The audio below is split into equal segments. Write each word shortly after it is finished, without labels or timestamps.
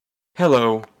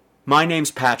Hello, my name's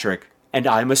Patrick, and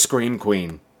I'm a Scream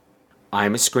Queen.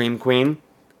 I'm a Scream Queen,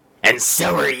 and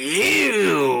so are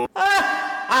you!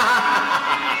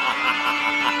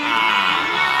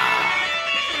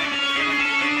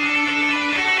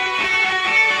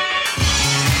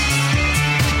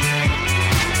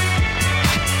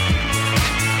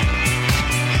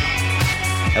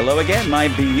 Hello again, my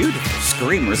beautiful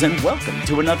screamers, and welcome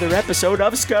to another episode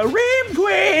of Scream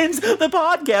Queens, the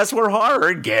podcast where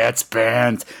horror gets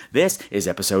bent. This is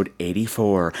episode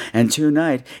 84, and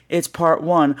tonight it's part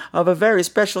one of a very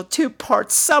special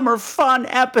two-part summer fun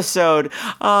episode.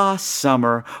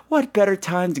 Summer, what better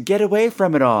time to get away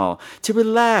from it all, to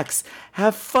relax,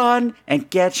 have fun, and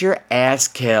get your ass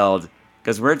killed.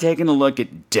 Because we're taking a look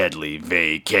at deadly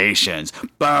vacations.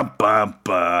 Ba ba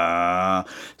ba.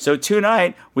 So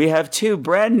tonight, we have two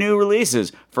brand new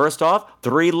releases. First off,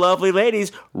 three lovely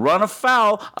ladies run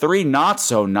afoul three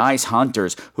not-so-nice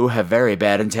hunters who have very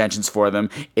bad intentions for them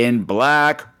in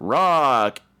Black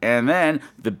Rock. And then,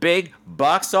 the big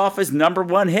box office number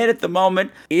one hit at the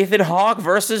moment, Ethan Hawke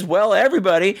versus, well,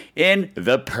 everybody in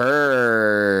The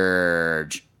Purge.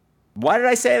 Why did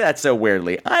I say that so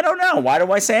weirdly? I don't know. Why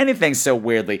do I say anything so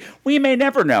weirdly? We may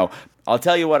never know. I'll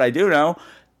tell you what I do know.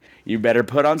 You better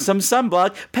put on some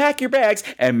sunblock, pack your bags,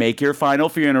 and make your final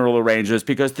funeral arrangements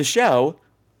because the show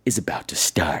is about to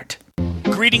start.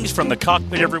 Greetings from the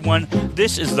cockpit, everyone.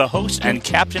 This is the host and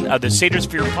captain of the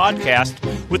Satyrosphere podcast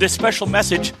with a special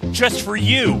message just for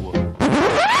you.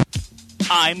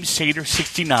 I'm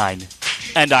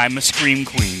Satyr69, and I'm a Scream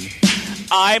Queen.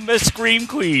 I'm a Scream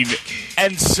Queen,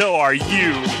 and so are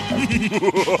you.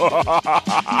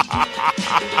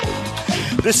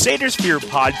 The Satyrosphere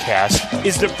podcast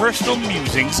is the personal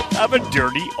musings of a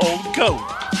dirty old goat,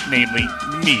 namely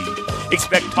me.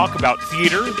 Expect talk about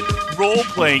theater,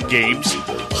 role-playing games,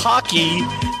 hockey,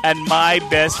 and my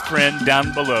best friend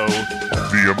down below,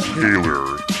 the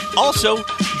Impaler. Also,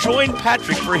 join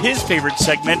Patrick for his favorite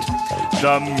segment,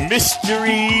 the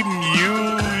Mystery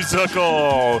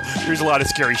Musical. There's a lot of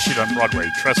scary shit on Broadway,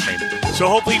 trust me. So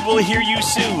hopefully we'll hear you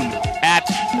soon at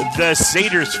the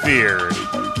Satyrosphere.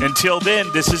 Until then,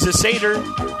 this is a Satyr,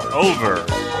 over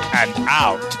and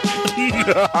out.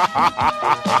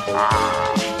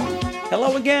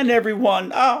 Hello again,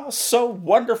 everyone. So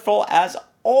wonderful, as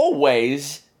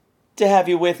always, to have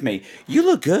you with me. You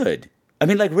look good. I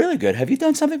mean, like, really good. Have you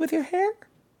done something with your hair?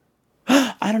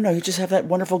 I don't know. You just have that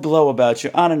wonderful glow about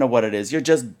you. I don't know what it is. You're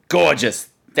just gorgeous.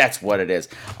 That's what it is.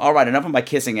 All right, enough of my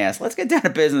kissing ass. Let's get down to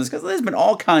business because there's been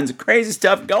all kinds of crazy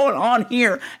stuff going on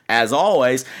here, as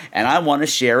always, and I want to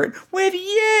share it with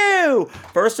you.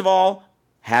 First of all,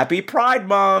 happy Pride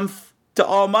Month to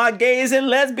all my gays and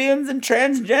lesbians and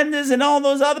transgenders and all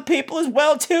those other people as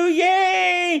well, too.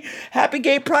 Yay! Happy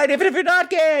Gay Pride, even if you're not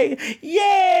gay.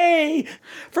 Yay!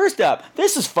 First up,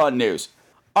 this is fun news.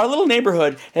 Our little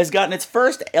neighborhood has gotten its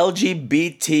first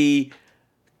LGBT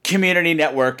community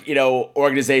network,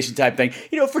 organization type thing,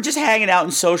 for just hanging out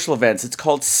in social events. It's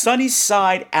called Sunny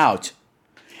Side Out.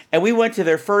 And we went to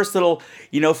their first little,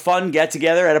 fun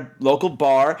get-together at a local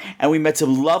bar, and we met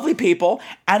some lovely people,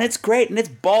 and it's great, and it's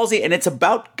ballsy, and it's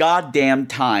about goddamn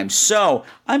time. So,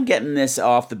 I'm getting this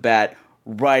off the bat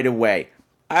right away.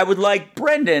 I would like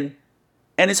Brendan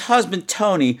and his husband,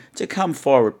 Tony, to come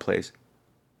forward, please.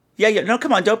 Yeah, no,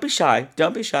 come on, don't be shy.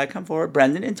 Don't be shy. Come forward,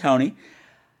 Brendan and Tony.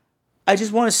 I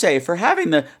just want to say, for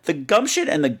having the gumption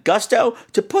and the gusto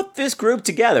to put this group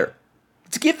together,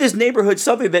 to give this neighborhood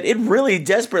something that it really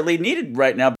desperately needed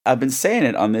right now. I've been saying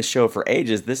it on this show for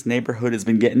ages. This neighborhood has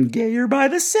been getting gayer by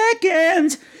the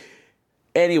second.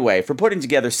 Anyway, for putting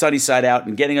together Sunny Side Out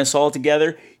and getting us all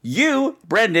together, you,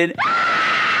 Brendan,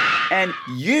 and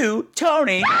you,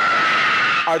 Tony,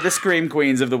 are the Scream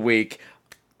Queens of the week.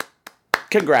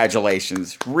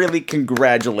 Congratulations. Really,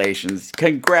 congratulations.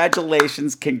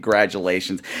 Congratulations.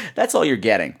 That's all you're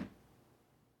getting.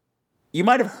 You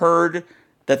might have heard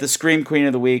that the Scream Queen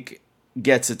of the Week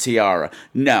gets a tiara.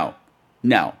 No.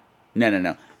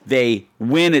 They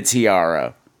win a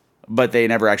tiara, but they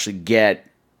never actually get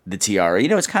the tiara.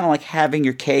 It's kind of like having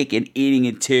your cake and eating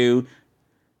it too.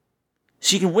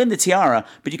 So you can win the tiara,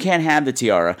 but you can't have the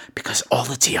tiara because all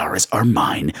the tiaras are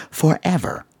mine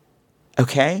forever.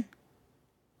 Okay?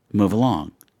 Move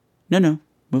along. No.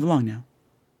 Move along now.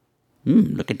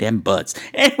 Look at them butts.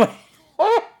 Anyway.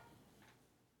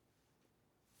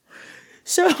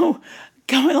 So,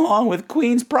 going along with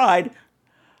Queen's Pride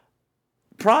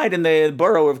in the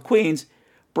borough of Queens,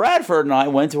 Bradford and I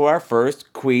went to our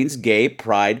first Queens Gay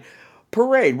Pride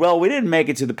parade. Well, we didn't make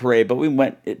it to the parade, but we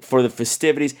went for the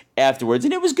festivities afterwards,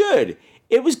 and it was good.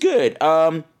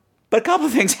 But a couple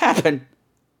of things happened.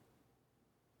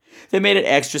 they made it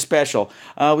extra special.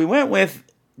 We went with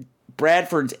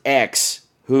Bradford's ex,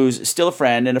 who's still a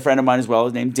friend, and a friend of mine as well,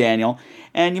 is named Daniel.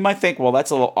 And you might think, well,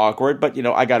 that's a little awkward, but,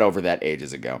 I got over that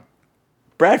ages ago.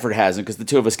 Bradford hasn't, because the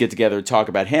two of us get together and talk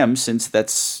about him, since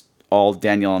that's all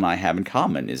Daniel and I have in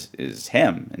common is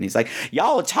him. And he's like,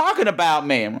 y'all are talking about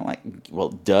me. And I'm like, well,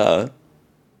 duh.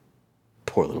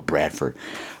 Poor little Bradford.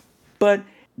 But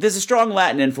there's a strong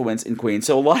Latin influence in Queen,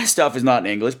 so a lot of stuff is not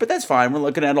in English, but that's fine. We're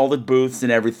looking at all the booths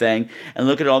and everything, and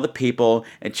looking at all the people,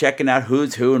 and checking out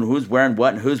who's who, and who's wearing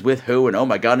what, and who's with who, and oh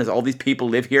my goodness, all these people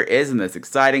live here. Isn't this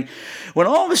exciting? When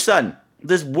all of a sudden,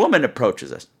 this woman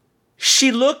approaches us.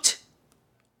 She looked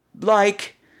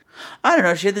like, I don't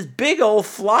know, she had this big old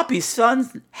floppy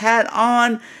sun hat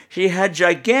on, she had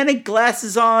gigantic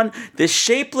glasses on, this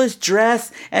shapeless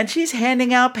dress, and she's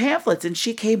handing out pamphlets, and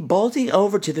she came bolting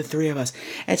over to the three of us,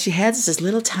 and she hands us this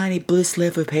little tiny blue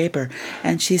slip of paper,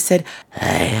 and she said,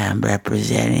 I am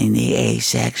representing the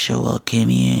asexual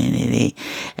community.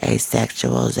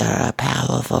 Asexuals are a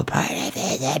powerful part of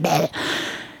it.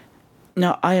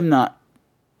 Now, I am not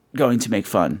going to make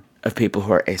fun of people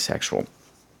who are asexual.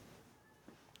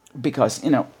 Because,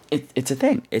 it's a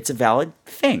thing. It's a valid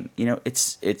thing.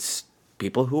 It's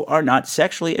people who are not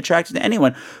sexually attracted to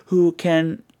anyone who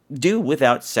can do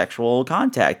without sexual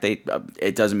contact.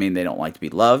 It doesn't mean they don't like to be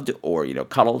loved or,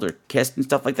 cuddled or kissed and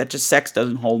stuff like that. Just sex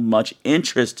doesn't hold much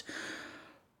interest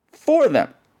for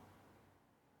them.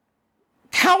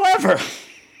 However,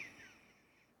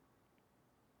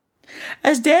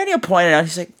 as Daniel pointed out,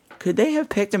 he's like, could they have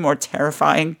picked a more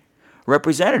terrifying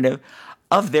representative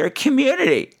of their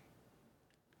community?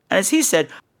 And as he said,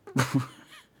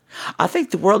 I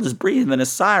think the world is breathing a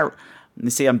sigh. You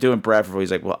see, I'm doing Bradford.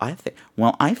 He's like, I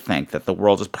think that the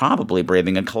world is probably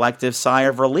breathing a collective sigh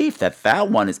of relief that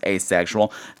one is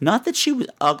asexual. Not that she was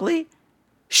ugly.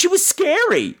 She was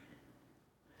scary.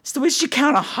 It's the way she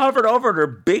kind of hovered over her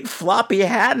big floppy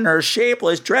hat and her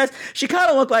shapeless dress. She kind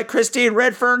of looked like Christine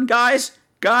Redfern, guys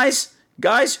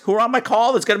who are on my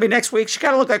call that's going to be next week. She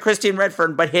kind of looked like Christine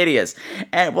Redfern, but hideous.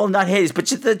 And, well, not hideous, but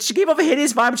she gave off a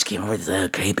hideous vibe. She gave off this little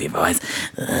creepy voice.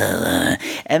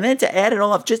 And then to add it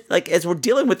all up, just like as we're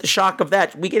dealing with the shock of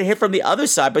that, we get hit from the other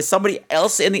side by somebody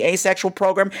else in the asexual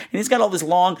program. And he's got all this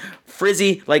long,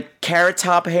 frizzy, like carrot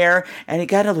top hair. And he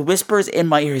got all the whispers in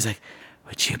my ear. He's like,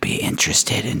 would you be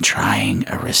interested in trying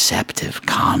a receptive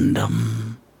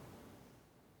condom?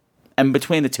 And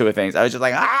between the two of things, I was just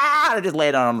like, I just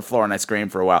laid out on the floor and I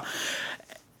screamed for a while.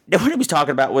 What he was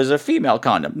talking about was a female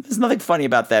condom. There's nothing funny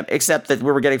about that, except that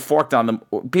we were getting forked on them.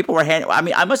 People were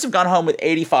I must have gone home with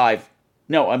 85.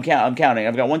 No, I'm counting.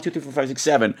 I've got 1, 2, 3, 4, 5, 6,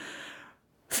 7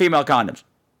 female condoms.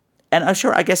 And I'm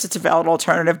sure, I guess it's a valid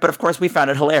alternative, but of course we found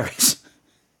it hilarious.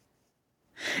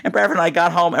 And Bradford and I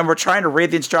got home and we're trying to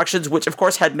read the instructions, which of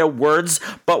course had no words,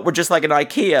 but were just like an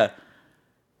IKEA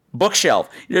bookshelf,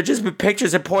 just with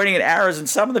pictures and pointing at arrows, and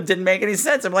some of them didn't make any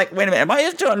sense. I'm like, wait a minute, am I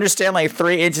supposed to understand like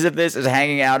 3 inches of this is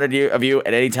hanging out of you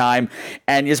at any time,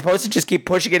 and you're supposed to just keep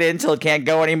pushing it in until it can't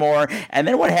go anymore, and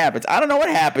then what happens? I don't know what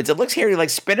happens. It looks here, you like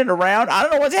spin it around. I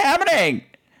don't know what's happening.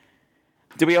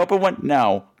 Did we open one?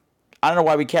 No. I don't know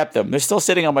why we kept them. They're still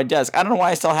sitting on my desk. I don't know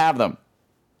why I still have them.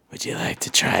 Would you like to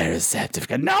try a receptive?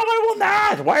 No, I will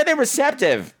not. Why are they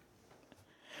receptive?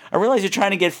 I realize you're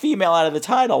trying to get female out of the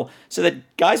title so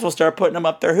that guys will start putting them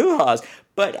up their hoo-haws.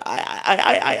 But I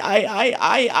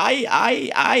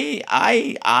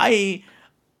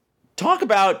talk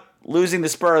about losing the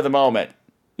spur of the moment.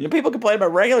 People complain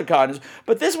about regular condoms,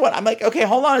 but this one, I'm like, okay,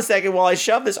 hold on a second while I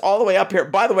shove this all the way up here.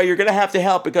 By the way, you're going to have to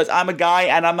help because I'm a guy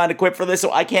and I'm not equipped for this,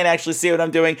 so I can't actually see what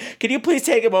I'm doing. Can you please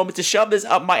take a moment to shove this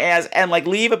up my ass and like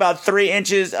leave about 3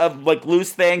 inches of like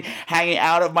loose thing hanging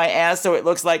out of my ass so it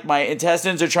looks like my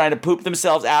intestines are trying to poop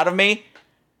themselves out of me?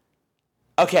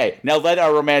 Okay, now let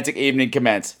our romantic evening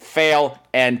commence. Fail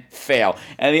and fail.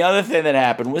 And the other thing that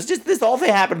happened was just this whole thing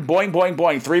happened, boing, boing,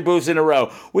 boing, 3 booths in a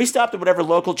row. We stopped at whatever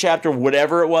local chapter,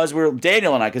 whatever it was. We were,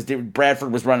 Daniel and I, because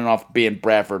Bradford was running off being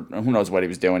Bradford. Who knows what he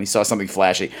was doing. He saw something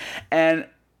flashy. And,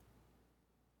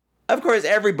 of course,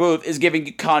 every booth is giving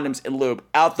you condoms and lube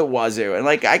out the wazoo. And,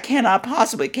 like, I cannot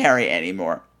possibly carry any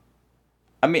more.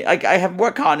 I mean, like, I have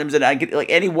more condoms than I could,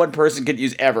 like, any one person could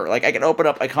use ever. Like, I could open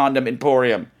up a condom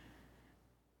emporium.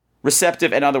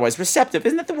 Receptive and otherwise. Receptive,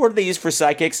 isn't that the word they use for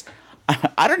psychics?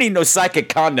 I don't need no psychic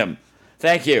condom.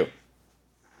 Thank you.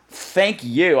 Thank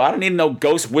you. I don't need no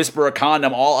ghost whisperer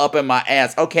condom all up in my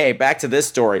ass. Okay, back to this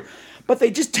story. But they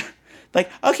just,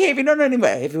 like, okay, if you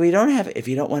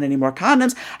don't want any more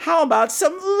condoms, how about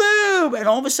some lube? And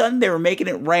all of a sudden they were making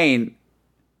it rain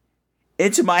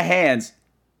into my hands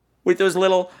with those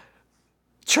little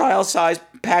trial-sized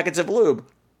packets of lube.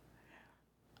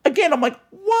 Again, again, I'm like,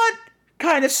 what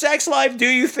kind of sex life do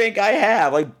you think I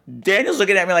have? Like, Daniel's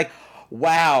looking at me like,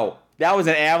 wow, that was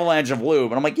an avalanche of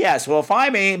lube. And I'm like, yes, well, if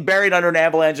I'm buried under an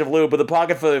avalanche of lube with a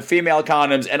pocket full of female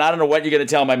condoms, and I don't know what you're going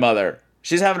to tell my mother.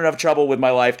 She's having enough trouble with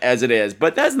my life as it is.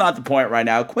 But that's not the point right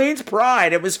now. Queen's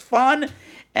Pride, it was fun,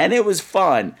 and it was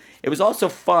fun. It was also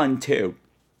fun, too.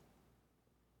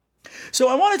 So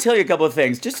I want to tell you a couple of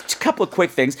things, just a couple of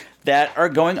quick things that are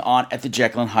going on at the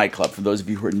Jekyll and Hyde Club. For those of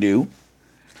you who are new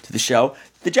to the show,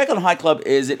 the Jekyll and Hyde Club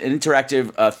is an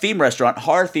interactive theme restaurant,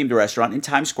 horror-themed restaurant in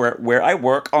Times Square where I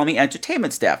work on the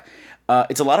entertainment staff.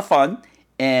 It's a lot of fun,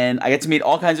 and I get to meet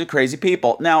all kinds of crazy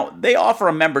people. Now, they offer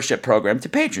a membership program to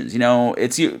patrons. You know,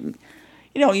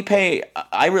 you pay,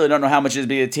 I really don't know how much it is to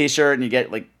be a t-shirt, and you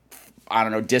get, like, I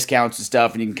don't know, discounts and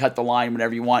stuff, and you can cut the line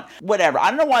whenever you want. Whatever. I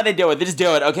don't know why they do it. They just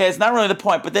do it, okay? It's not really the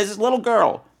point, but there's this little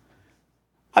girl.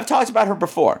 I've talked about her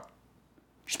before.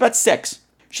 She's about 6.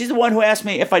 She's the one who asked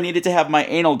me if I needed to have my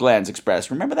anal glands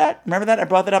expressed. Remember that? I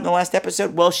brought that up in the last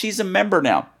episode. Well, she's a member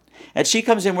now. And she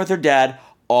comes in with her dad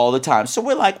all the time. So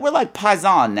we're like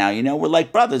paisan now, you know? We're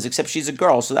like brothers, except she's a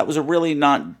girl. So that was a really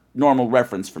not normal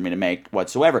reference for me to make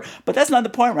whatsoever. But that's not the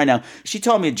point right now. She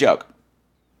told me a joke.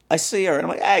 I see her, and I'm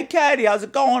like, hey, Katie, how's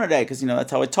it going today? Because, that's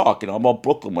how I talk. I'm all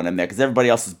Brooklyn when I'm there, because everybody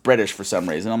else is British for some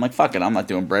reason. I'm like, fuck it, I'm not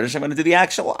doing British. I'm going to do the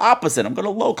actual opposite. I'm going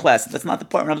to low class. That's not the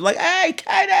point. I'm like, hey,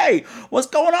 Katie, what's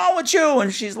going on with you?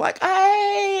 And she's like,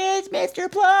 hey, it's Mr.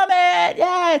 Plummet.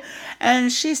 Yeah.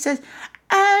 And she says,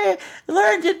 I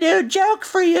learned a new joke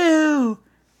for you.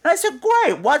 And I said,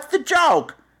 great, what's the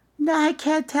joke? No, I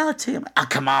can't tell it to you. Oh,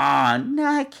 come on. No,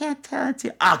 I can't tell it to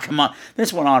you. Oh, come on.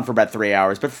 This went on for about 3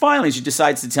 hours, but finally she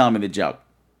decides to tell me the joke.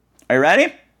 Are you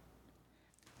ready?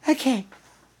 Okay.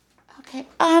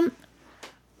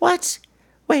 What's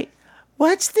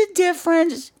the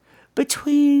difference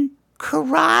between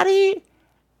karate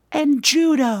and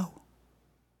judo?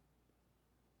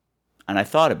 And I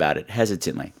thought about it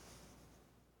hesitantly.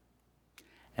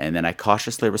 And then I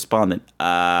cautiously responded,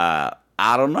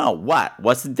 I don't know.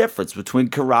 What's the difference between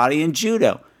karate and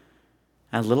judo?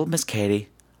 And little Miss Katie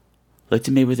looked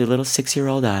at me with her little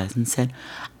 6-year-old eyes and said,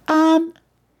 karate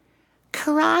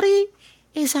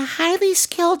is a highly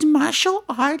skilled martial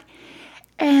art,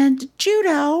 and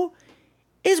judo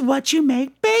is what you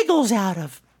make bagels out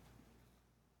of.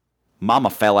 Mama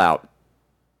fell out.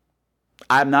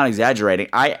 I'm not exaggerating.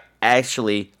 I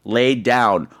actually laid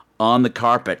down on the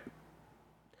carpet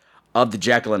of the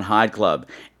Jekyll and Hyde Club,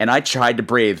 and I tried to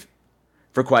breathe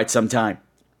for quite some time.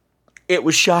 It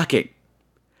was shocking,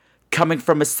 coming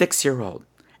from a 6-year-old.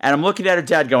 And I'm looking at her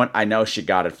dad going, I know she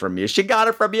got it from you. She got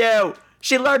it from you.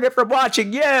 She learned it from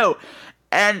watching you.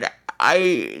 And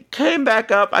I came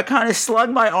back up. I kind of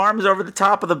slung my arms over the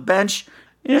top of the bench,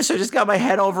 so I just got my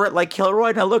head over it like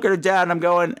Kilroy, and I look at her dad, and I'm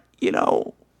going,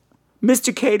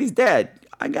 Mr. Katie's dead.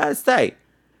 I gotta say,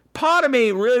 part of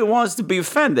me really wants to be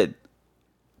offended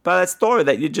by that story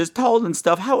that you just told and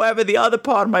stuff. However, the other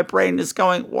part of my brain is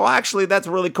going, well, actually, that's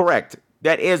really correct.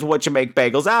 That is what you make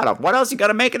bagels out of. What else you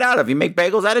gotta make it out of? You make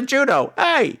bagels out of judo.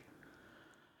 Hey!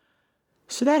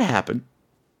 So that happened.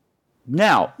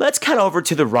 Now, let's cut over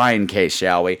to the Ryan case,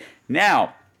 shall we?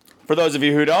 Now, for those of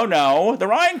you who don't know, the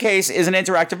Ryan case is an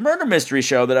interactive murder mystery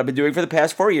show that I've been doing for the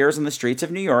past 4 years on the streets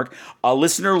of New York.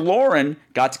 Listener Lauren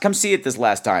got to come see it this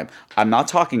last time. I'm not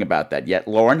talking about that yet.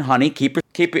 Lauren, honey, keep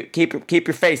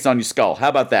your face on your skull. How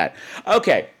about that?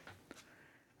 Okay.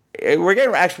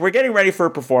 We're getting ready for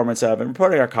a performance of it. We're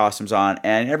putting our costumes on,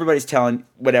 and everybody's telling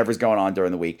whatever's going on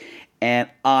during the week. And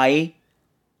I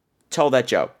told that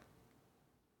joke.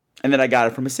 And then I got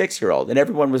it from a 6-year-old. And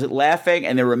everyone was laughing,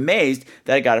 and they were amazed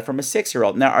that I got it from a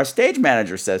 6-year-old. Now, our stage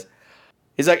manager says,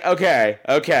 he's like, okay.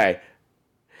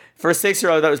 For a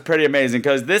 6-year-old, that was pretty amazing,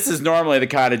 because this is normally the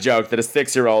kind of joke that a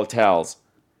 6-year-old tells.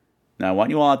 Now, I want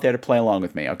you all out there to play along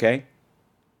with me, okay?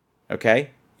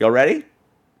 Okay? Y'all ready?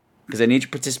 Because I need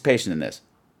your participation in this.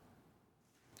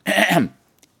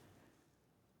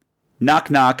 Knock,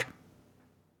 knock.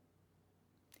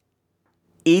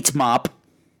 Eat mop.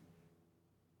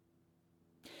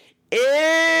 Ew,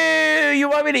 you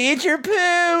want me to eat your poo?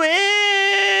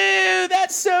 Ew,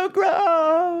 that's so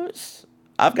gross.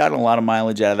 I've gotten a lot of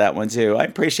mileage out of that one, too. I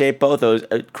appreciate both those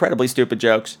incredibly stupid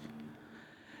jokes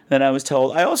that I was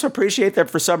told. I also appreciate that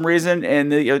for some reason in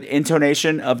the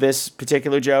intonation of this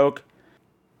particular joke,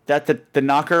 that the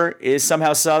knocker is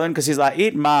somehow Southern, because he's like,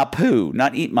 eat my poo.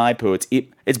 Not eat my poo.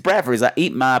 It's Bradford. He's like,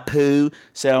 eat my poo.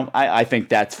 So I think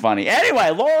that's funny.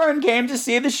 Anyway, Lauren came to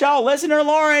see the show. Listener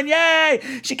Lauren, yay!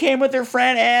 She came with her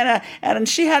friend Anna, and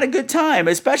she had a good time,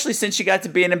 especially since she got to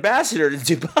be an ambassador to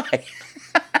Dubai.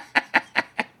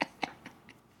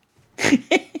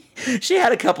 She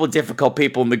had a couple of difficult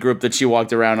people in the group that she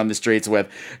walked around on the streets with,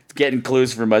 getting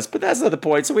clues from us, but that's not the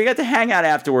point. So we got to hang out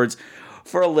afterwards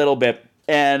for a little bit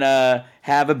and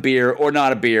have a beer, or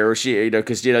not a beer,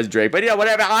 because she doesn't drink. But,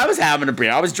 whatever, I was having a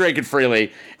beer. I was drinking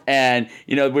freely, and,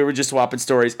 we were just swapping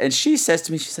stories. And she says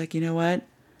to me, she's like, you know what?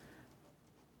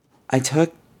 I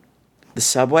took the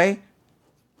subway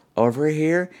over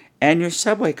here, and your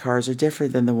subway cars are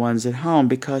different than the ones at home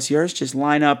because yours just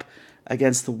line up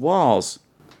against the walls.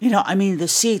 The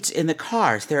seats in the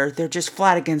cars, they're just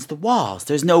flat against the walls.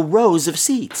 There's no rows of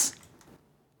seats.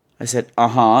 I said,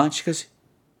 uh-huh. She goes,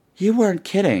 you weren't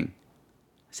kidding.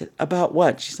 I said, about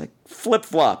what? She's like,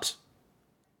 flip-flops.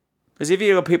 Because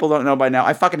if people don't know by now,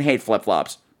 I fucking hate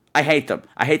flip-flops. I hate them.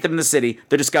 I hate them in the city.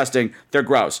 They're disgusting. They're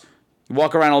gross. You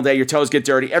walk around all day, your toes get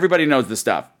dirty. Everybody knows this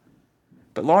stuff.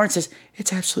 But Lauren says,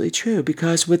 it's absolutely true,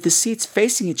 because with the seats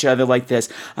facing each other like this,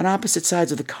 on opposite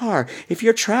sides of the car, if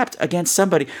you're trapped against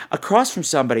somebody, across from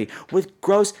somebody, with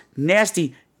gross,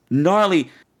 nasty, gnarly,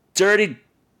 dirty,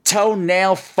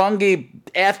 toenail, fungi,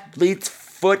 athlete's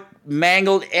foot,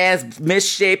 mangled ass,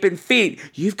 misshapen feet,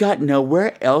 you've got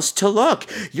nowhere else to look.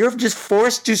 You're just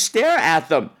forced to stare at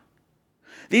them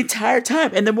the entire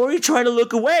time. And the more you try to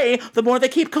look away, the more they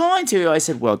keep calling to you. I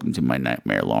said, welcome to my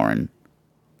nightmare, Lauren.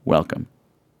 Welcome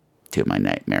to my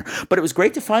nightmare. But it was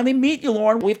great to finally meet you,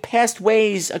 Lauren. We've passed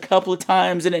ways a couple of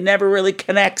times, and it never really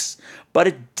connects. But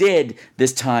it did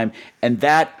this time, and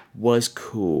that was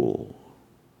cool.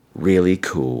 Really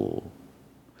cool.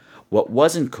 What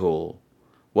wasn't cool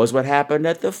was what happened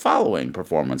at the following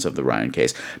performance of the Ryan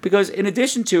case. Because in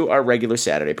addition to our regular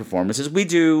Saturday performances, we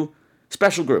do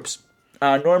special groups.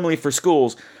 Normally for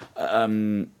schools,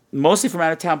 mostly from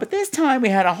out of town. But this time we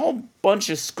had a whole bunch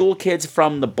of school kids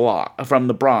from the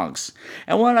Bronx.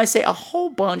 And when I say a whole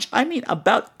bunch, I mean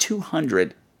about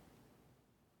 200.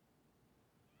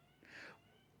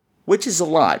 Which is a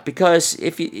lot, because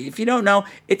if you don't know,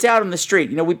 it's out on the street.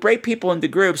 We break people into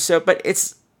groups, but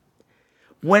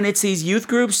when it's these youth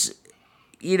groups,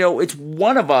 it's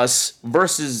one of us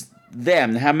versus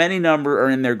them. How many number are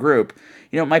in their group?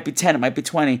 It might be 10, it might be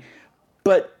 20,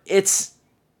 but it's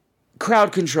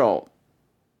crowd control.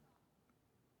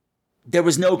 There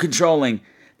was no controlling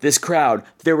this crowd.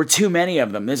 There were too many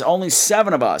of them. There's only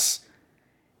 7 of us,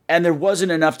 and there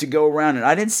wasn't enough to go around. And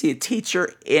I didn't see a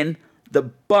teacher in the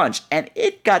bunch, and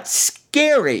it got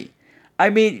scary. I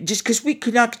mean, just because we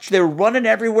could not, they were running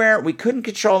everywhere. We couldn't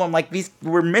control them. Like, these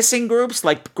were missing groups.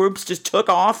 Like, groups just took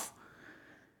off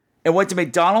and went to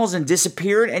McDonald's and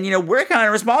disappeared. And, we're kind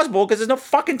of responsible because there's no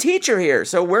fucking teacher here.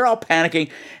 So we're all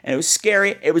panicking, and it was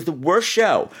scary. It was the worst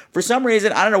show. For some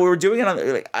reason, I don't know, we were doing it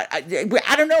on,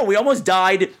 I don't know, we almost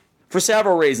died for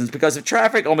several reasons. Because of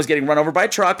traffic, almost getting run over by a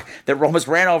truck that almost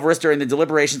ran over us during the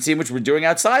deliberation scene, which we're doing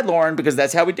outside, Lauren, because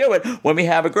that's how we do it when we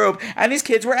have a group. And these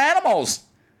kids were animals.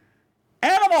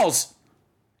 Animals!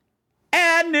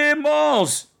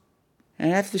 Animals!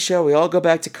 And after the show, we all go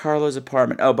back to Carlo's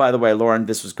apartment. Oh, by the way, Lauren,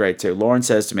 this was great too. Lauren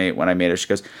says to me when I meet her, she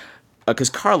goes, because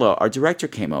Carlo, our director,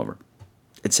 came over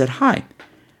and said hi.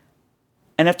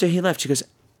 And after he left, she goes,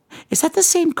 is that the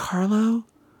same Carlo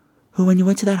who, when you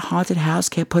went to that haunted house,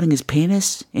 kept putting his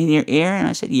penis in your ear? And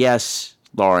I said, yes,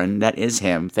 Lauren, that is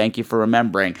him. Thank you for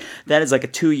remembering. That is like a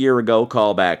 2-year ago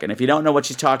callback. And if you don't know what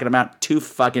she's talking about, too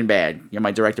fucking bad.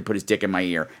 My director put his dick in my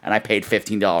ear, and I paid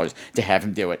 $15 to have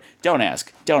him do it. Don't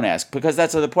ask, because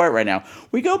that's the point right now.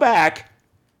 We go back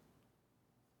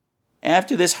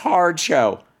after this hard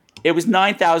show. It was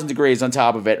 9,000 degrees on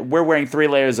top of it. We're wearing 3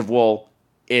 layers of wool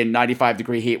in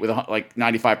 95-degree heat with like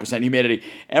 95% humidity.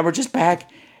 And we're just back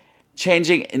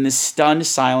changing in this stunned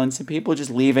silence, and people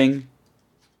just leaving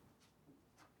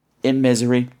in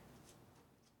misery.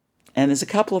 And there's a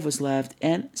couple of us left,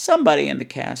 and somebody in the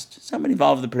cast, somebody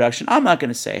involved in the production, I'm not going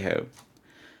to say who,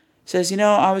 says,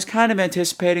 I was kind of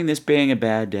anticipating this being a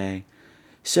bad day.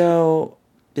 So,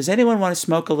 does anyone want to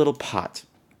smoke a little pot?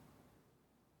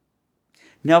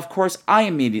 Now, of course, I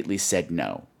immediately said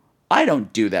no. I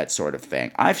don't do that sort of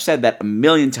thing. I've said that a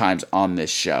million times on this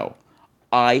show.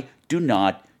 I do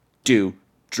not do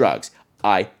drugs.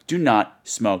 I do not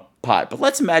smoke pot. But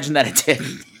let's imagine that I did.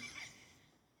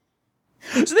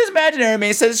 So this imaginary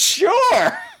me says,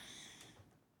 sure.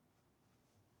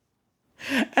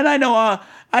 And I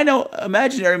know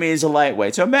imaginary me is a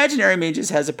lightweight. So imaginary me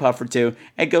just has a puff or two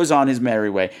and goes on his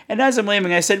merry way. And as I'm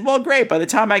leaving, I said, well, great. By the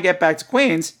time I get back to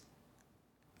Queens,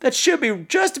 that should be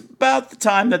just about the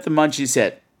time that the munchies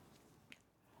hit.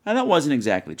 And that wasn't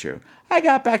exactly true. I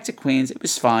got back to Queens. It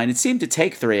was fine. It seemed to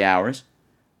take 3 hours.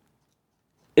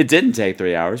 It didn't take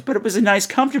 3 hours, but it was a nice,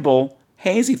 comfortable,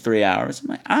 hazy 3 hours. I'm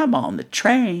like, I'm on the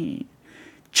train.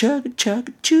 Chugga,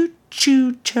 chugga, choo,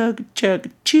 choo, chug, chug,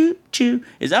 choo, choo.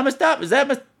 Is that my stop? Is that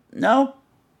my... No?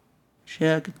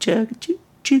 Chug, chug, choo,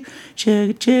 choo,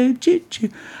 chug, chug, choo, choo.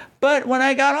 But when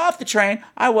I got off the train,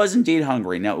 I was indeed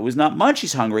hungry. Now, it was not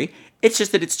Munchies hungry. It's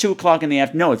just that it's 2 o'clock in the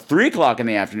afternoon. No, it's 3 o'clock in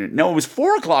the afternoon. No, it was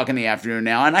 4 o'clock in the afternoon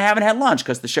now, and I haven't had lunch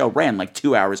because the show ran like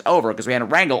 2 hours over because we had to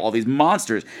wrangle all these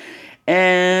monsters.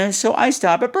 And so I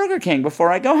stop at Burger King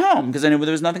before I go home because I knew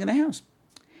there was nothing in the house.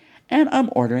 And I'm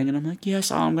ordering, and I'm like,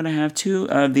 yes, I'm going to have 2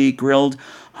 of the grilled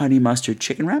honey mustard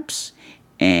chicken wraps,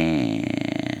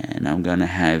 and I'm going to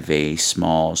have a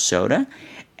small soda,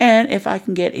 and if I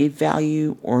can get a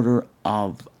value order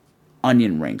of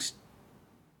onion rings.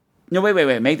 No,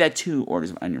 wait. Make that 2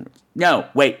 orders of onion rings. No,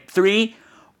 wait. 3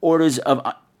 orders of...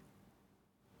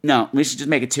 No, we should just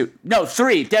make it 2. No,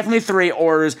 3. Definitely 3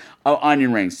 orders of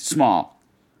onion rings. Small.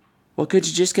 Well, could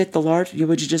you just get the large?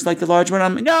 Would you just like the large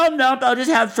one? No, I'll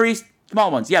just have 3 small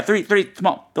ones. Yeah, 3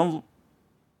 small. Don't...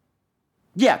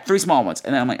 Yeah, 3 small ones.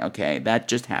 And then I'm like, okay, that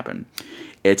just happened.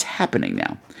 It's happening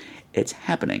now. It's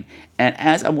happening. And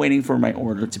as I'm waiting for my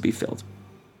order to be filled,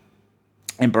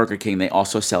 in Burger King, they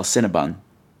also sell Cinnabon.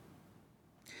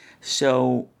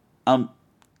 So,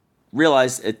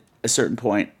 realized at a certain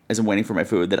point, as I'm waiting for my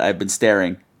food, that I've been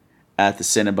staring at the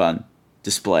Cinnabon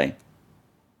display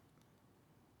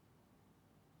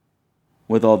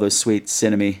with all those sweet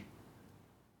cinnamon,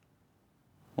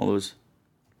 all those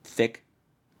thick,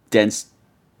 dense,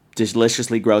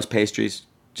 deliciously gross pastries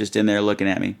just in there looking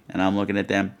at me, and I'm looking at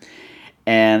them.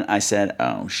 And I said,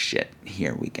 oh shit,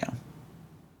 here we go.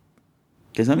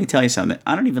 Because let me tell you something,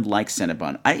 I don't even like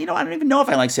Cinnabon. I don't even know if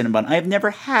I like Cinnabon. I have never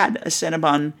had a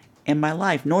Cinnabon in my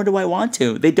life, nor do I want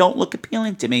to. They don't look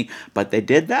appealing to me, but they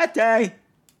did that day.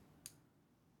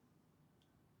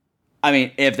 I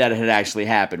mean, if that had actually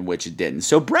happened, which it didn't.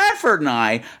 So Bradford and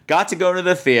I got to go to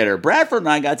the theater. Bradford and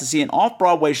I got to see an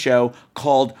off-Broadway show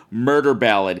called Murder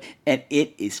Ballad, and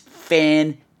it is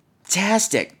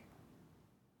fantastic.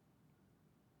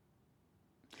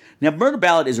 Now, Murder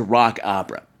Ballad is a rock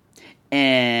opera.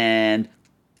 And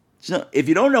so if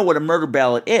you don't know what a murder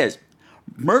ballad is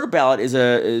is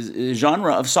a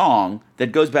genre of song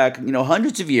that goes back,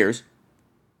 hundreds of years,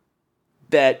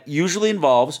 that usually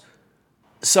involves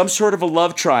some sort of a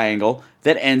love triangle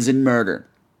that ends in murder.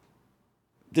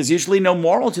 There's usually no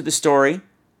moral to the story.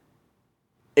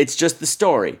 It's just the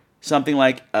story. Something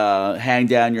like Hang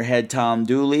Down Your Head, Tom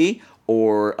Dooley,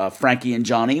 or Frankie and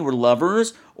Johnny Were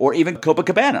Lovers, or even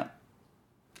Copacabana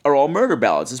are all murder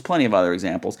ballads. There's plenty of other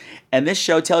examples. And this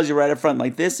show tells you right up front,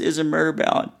 like, this is a murder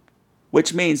ballad,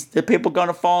 which means that people are going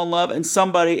to fall in love and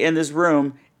somebody in this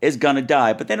room is going to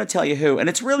die. But they don't tell you who. And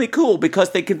it's really cool because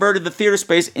they converted the theater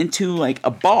space into, like, a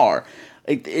bar.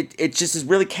 It just is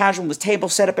really casual. There's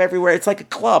tables set up everywhere. It's like a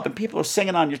club, and people are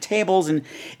singing on your tables. And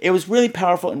it was really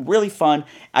powerful and really fun.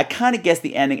 I kind of guessed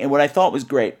the ending. And what I thought was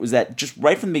great was that just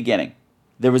right from the beginning,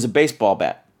 there was a baseball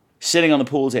bat sitting on the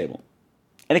pool table.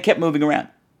 And it kept moving around.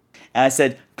 And I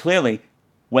said, clearly,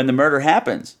 when the murder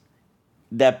happens,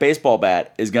 that baseball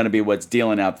bat is going to be what's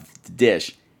dealing out the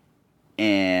dish.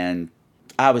 And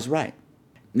I was right.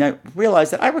 Now,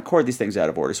 realize that I record these things out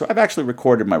of order, so I've actually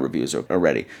recorded my reviews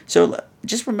already. So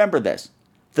just remember this.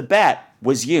 The bat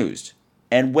was used.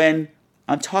 And when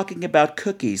I'm talking about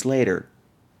cookies later,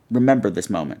 remember this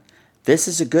moment. This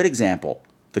is a good example.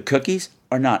 The cookies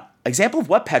are not. Example of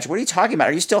what, Patrick? What are you talking about?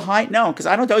 Are you still high? No, because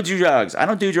I don't do drugs. I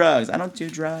don't do drugs.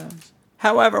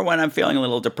 However, when I'm feeling a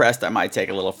little depressed, I might take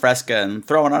a little Fresca and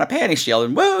throw it on a panty shield,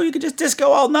 and woo, you can just disco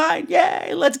all night.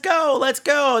 Yay, let's go.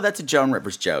 That's a Joan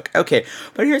Rivers joke. Okay,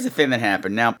 but here's the thing that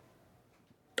happened. Now,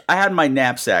 I had my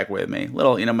knapsack with me,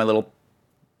 my little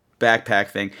backpack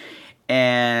thing,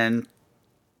 and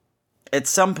at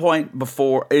some point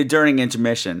during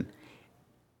intermission,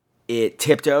 it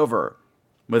tipped over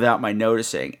without my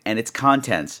noticing, and its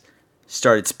contents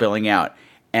started spilling out.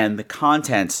 And the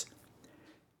contents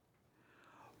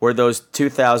were those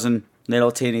 2,000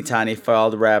 little teeny tiny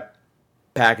foiled wrap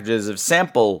packages of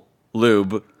sample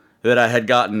lube that I had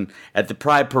gotten at the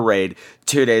Pride Parade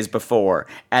 2 days before.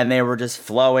 And they were just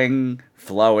flowing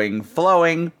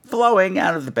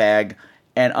out of the bag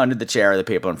and under the chair of the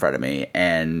people in front of me.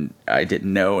 And I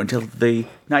didn't know until the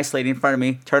nice lady in front of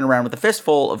me turned around with a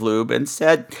fistful of lube and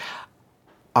said,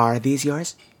 "Are these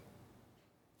yours?"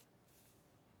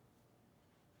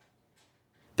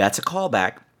 That's a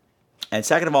callback. And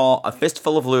second of all, a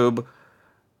fistful of lube,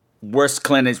 worst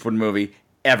Clint Eastwood movie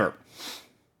ever.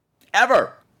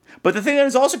 Ever. But the thing that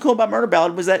is also cool about Murder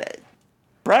Ballad was that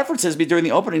Bradford says to me during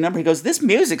the opening number, he goes, "This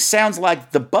music sounds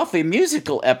like the Buffy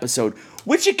musical episode,"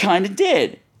 which it kind of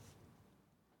did.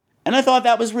 And I thought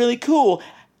that was really cool,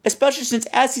 especially since,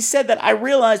 as he said that, I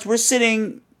realized we're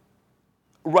sitting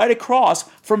right across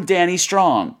from Danny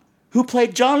Strong, who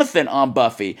played Jonathan on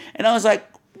Buffy. And I was like,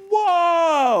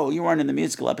 whoa! You weren't in the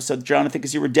musical episode, Jonathan,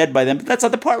 because you were dead by then. But that's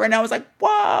not the part right now. I was like,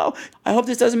 whoa! I hope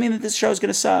this doesn't mean that this show is going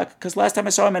to suck. Because last time I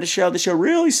saw him at a show, the show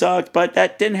really sucked. But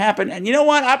that didn't happen. And you know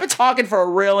what? I've been talking for a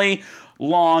really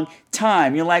long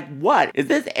time. You're like, what? Is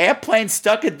this airplane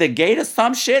stuck at the gate or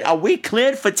some shit? Are we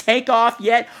cleared for takeoff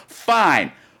yet?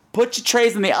 Fine. Put your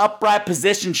trays in the upright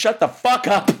position. Shut the fuck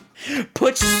up.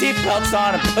 Put your seatbelts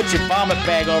on and put your vomit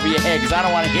bag over your head, because I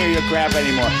don't want to hear your crap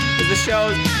anymore. Because the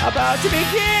show's about to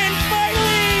begin.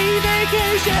 Finally,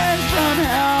 Vacation from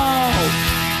Hell.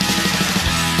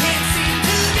 Can't seem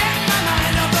to get my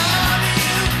mind off of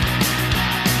you.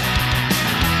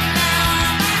 Now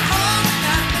I'm at home,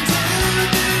 nothing to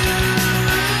do.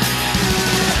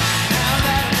 Now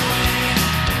that I'm away,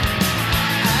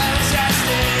 I wish I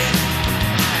stayed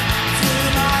 2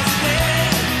 miles away.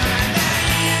 And that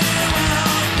you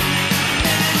won't be.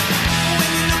 When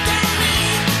you look at me,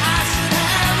 I should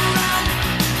have run.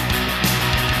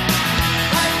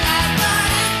 But I thought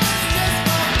it was just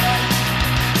for fun.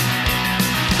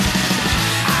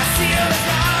 I see you're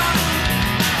gone,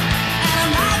 and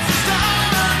I'm not so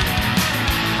strong.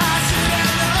 I should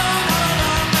have known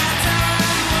all of that time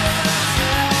was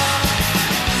wrong.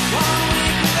 1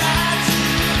 week without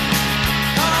you,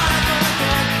 thought I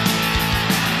forgot.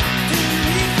 2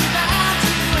 weeks without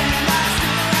you, and I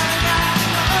still haven't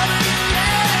gotten over you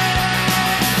yet.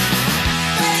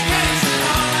 Vacation,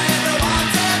 all I ever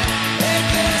wanted.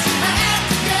 Vacation, I had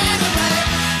to get away.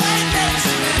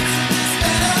 Vacation, meant to be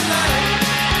spent alone.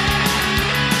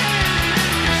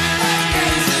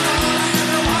 Vacation, all I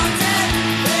ever wanted.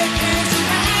 Vacation,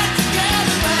 I had to get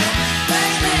away.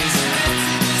 Vacation, meant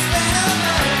to be spent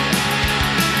alone.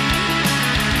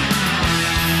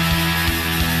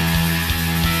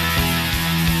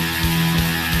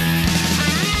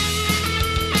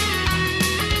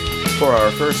 For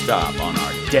our first stop on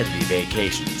our Deadly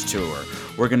Vacations tour,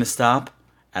 we're going to stop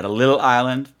at a little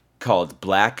island called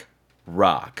Black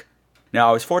Rock. Now,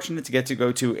 I was fortunate to get to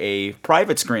go to a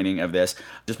private screening of this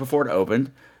just before it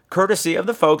opened, courtesy of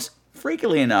the folks,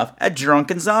 freakily enough, at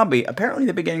Drunken Zombie. Apparently,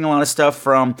 they've been getting a lot of stuff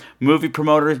from movie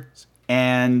promoters,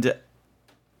 and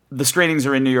the screenings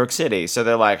are in New York City. So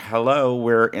they're like, hello,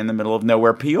 we're in the middle of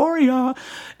nowhere, Peoria.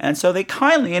 And so they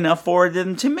kindly enough forwarded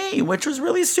them to me, which was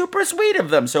really super sweet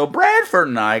of them. So Bradford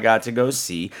and I got to go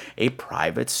see a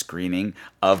private screening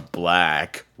of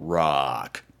Black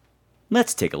Rock.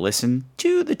 Let's take a listen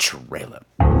to the trailer.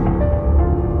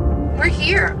 We're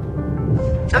here.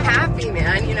 I'm happy,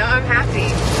 man. You know, I'm happy.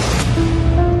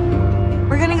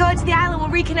 We're gonna go out to the island.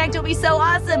 We'll reconnect. It'll be so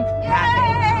awesome.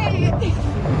 Yay!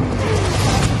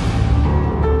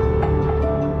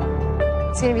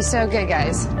 It's gonna be so good,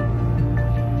 guys.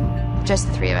 Just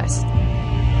the 3 of us.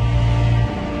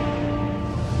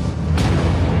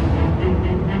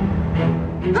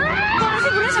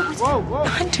 Whoa, whoa.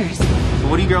 Hunters. So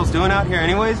what are you girls doing out here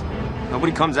anyways?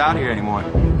 Nobody comes out here anymore.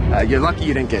 You're lucky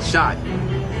you didn't get shot.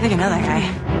 I think I know that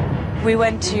guy. We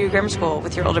went to grammar school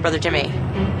with your older brother, Jimmy.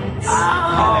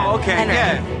 Oh, okay, Henry.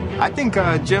 yeah. I think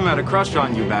Jim had a crush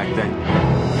on you back then.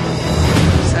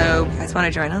 So, you guys want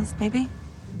to join us, maybe?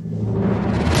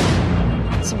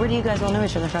 So where do you guys all know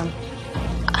each other from?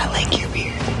 I like your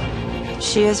beard.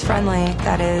 She is friendly.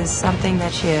 That is something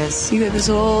that she is. You got this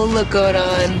whole look going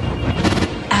on.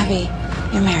 Abby,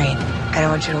 you're married. I don't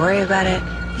want you to worry about it.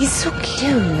 He's so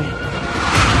cute.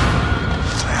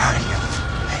 How are you?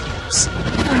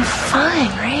 I'm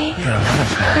fine, right?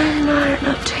 You're not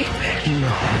No, take me. No.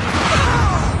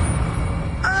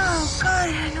 Oh, God,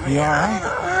 Henry. You alright?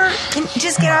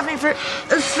 Just get off me for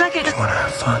a second. I wanna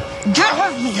have fun. Get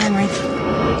off me, Henry.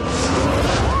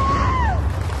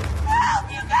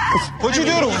 What'd you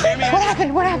do to him? What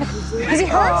happened? What happened? Is he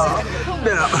hurt?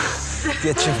 No.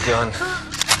 Get your gun.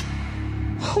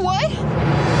 What?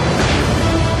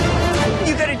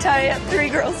 You gotta tie up 3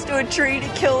 girls to a tree to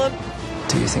kill them.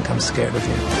 Do you think I'm scared of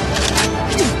you?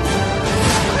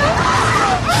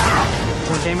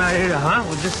 We came out here to hunt.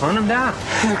 We'll just hunt him down.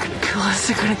 They're gonna kill us.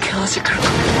 They're gonna kill us. They're gonna...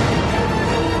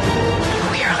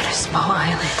 We are on a small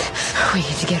island. We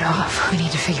need to get off. We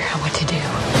need to figure out what to do.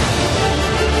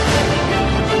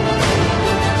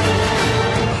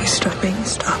 We start being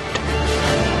stalked.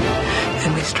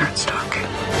 And we start stalking.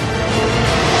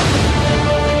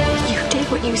 You did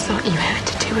what you thought you had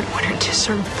to do in order to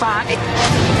survive.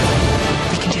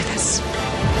 We can do this.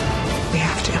 We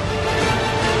have to.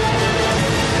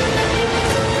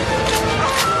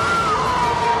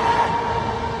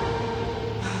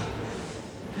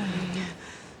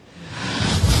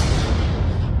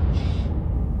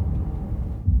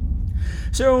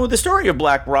 So the story of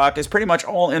Black Rock is pretty much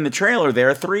all in the trailer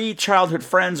there. 3 childhood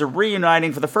friends are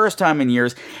reuniting for the first time in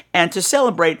years, and to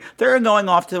celebrate, they're going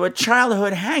off to a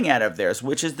childhood hangout of theirs,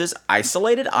 which is this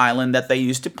isolated island that they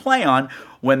used to play on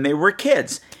when they were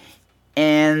kids.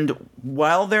 And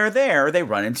while they're there, they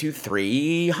run into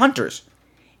 3 hunters.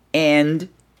 And,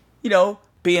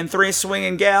 being 3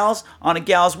 swinging gals on a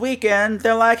gal's weekend,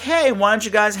 they're like, hey, why don't you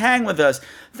guys hang with us?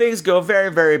 Things go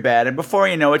very, very bad, and before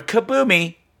you know it,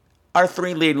 kaboomy! Our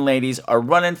 3 leading ladies are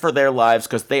running for their lives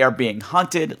because they are being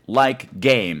hunted like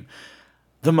game.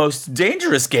 The most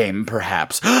dangerous game,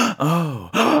 perhaps. Now,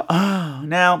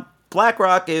 Black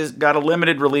Rock is got a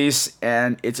limited release,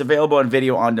 and it's available on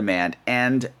video on demand,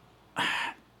 and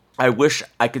I wish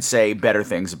I could say better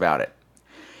things about it.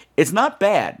 It's not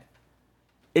bad.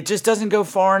 It just doesn't go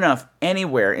far enough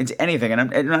anywhere into anything, and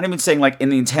I'm not even saying like in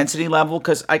the intensity level,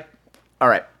 because all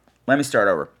right, let me start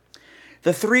over.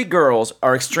 The 3 girls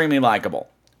are extremely likable.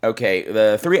 Okay,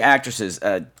 the 3 actresses,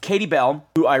 Katie Bell,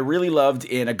 who I really loved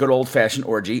in A Good Old-Fashioned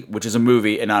Orgy, which is a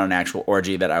movie and not an actual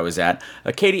orgy that I was at.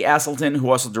 Katie Aselton,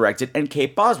 who also directed, and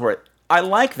Kate Bosworth. I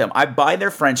like them. I buy their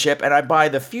friendship, and I buy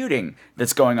the feuding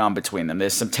that's going on between them.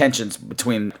 There's some tensions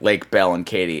between Lake Bell and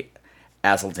Katie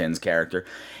Aselton's character.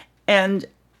 And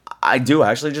I do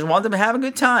actually just want them to have a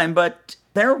good time, but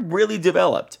they're really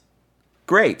developed.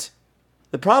 Great.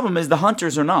 The problem is the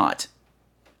hunters are not.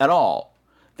 At all.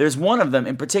 There's one of them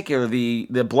in particular, the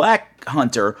black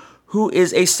hunter, who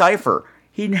is a cipher.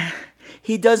 He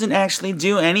doesn't actually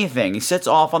do anything. He sits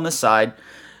off on the side,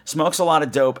 smokes a lot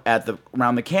of dope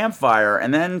around the campfire,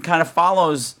 and then kind of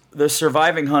follows the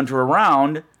surviving hunter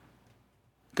around,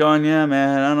 going, yeah,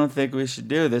 man, I don't think we should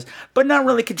do this, but not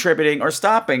really contributing or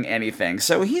stopping anything.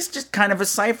 So he's just kind of a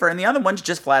cipher, and the other one's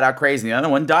just flat out crazy. The other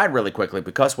one died really quickly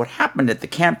because what happened at the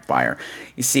campfire,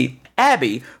 you see,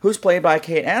 Abby, who's played by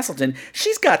Kate Aselton,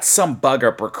 she's got some bug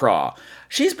up her craw.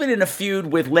 She's been in a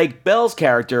feud with Lake Bell's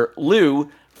character, Lou,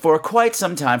 for quite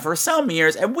some time, for some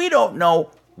years, and we don't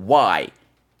know why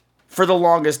for the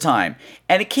longest time.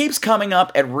 And it keeps coming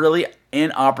up at really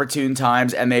inopportune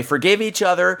times, and they forgive each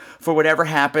other for whatever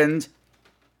happened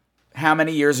how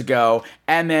many years ago,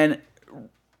 and then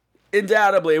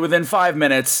undoubtedly within 5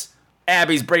 minutes,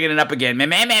 Abby's bringing it up again,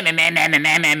 and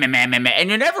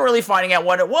you're never really finding out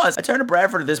what it was. I turned to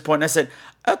Bradford at this point and I said,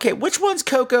 okay, which one's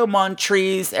Coco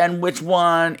Montrese and which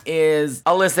one is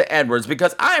Alyssa Edwards?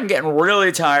 Because I'm getting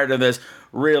really tired of this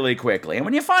really quickly. And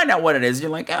when you find out what it is, you're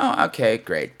like, oh, okay,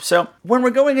 great. So when we're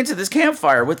going into this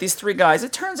campfire with these 3 guys,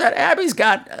 it turns out Abby's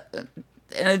got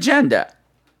an agenda.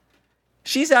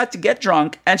 She's out to get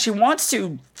drunk, and she wants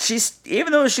to,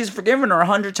 even though she's forgiven her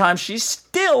 100 times, she's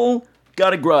still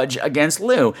got a grudge against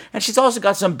Lou. And she's also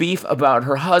got some beef about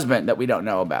her husband that we don't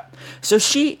know about. So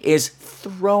she is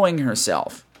throwing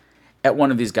herself at one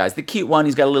of these guys. The cute one,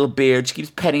 he's got a little beard. She keeps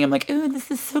petting him like, oh,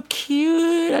 this is so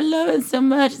cute. I love it so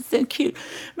much. It's so cute.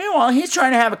 Meanwhile, he's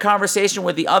trying to have a conversation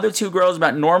with the other 2 girls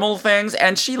about normal things,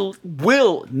 and she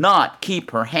will not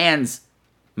keep her hands,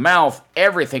 mouth,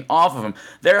 everything off of him.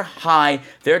 They're high.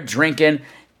 They're drinking.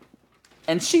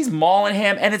 And she's mauling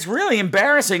him, and it's really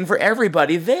embarrassing for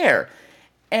everybody there.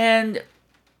 And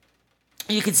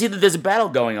you can see that there's a battle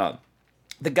going on.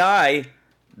 The guy,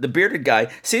 the bearded guy,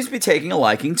 seems to be taking a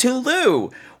liking to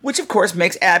Lou, which of course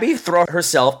makes Abby throw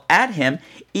herself at him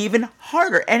even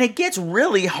harder. And it gets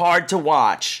really hard to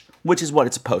watch, which is what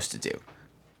it's supposed to do.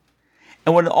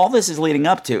 And what all this is leading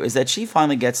up to is that she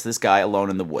finally gets this guy alone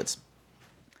in the woods.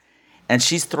 And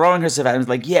she's throwing herself at him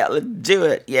like, yeah, let's do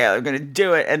it. Yeah, we're going to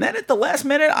do it. And then at the last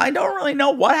minute, I don't really know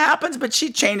what happens, but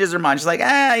she changes her mind. She's like,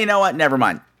 you know what? Never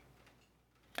mind.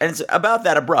 And it's about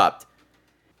that abrupt.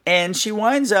 And she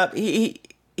winds up, he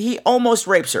almost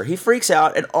rapes her. He freaks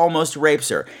out and almost rapes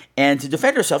her. And to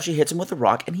defend herself, she hits him with a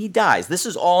rock and he dies. This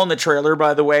is all in the trailer,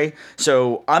 by the way,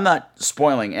 so I'm not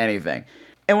spoiling anything.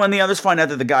 And when the others find out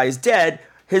that the guy is dead,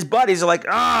 his buddies are like,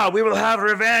 we will have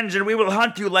revenge and we will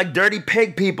hunt you like dirty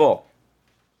pig people.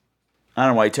 I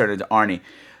don't know why he turned into Arnie.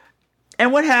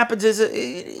 And what happens is,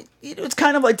 it's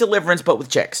kind of like Deliverance, but with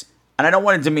chicks. And I don't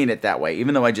want to demean it that way,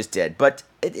 even though I just did. But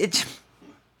it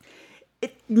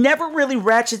never really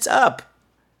ratchets up.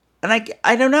 And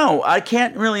I don't know. I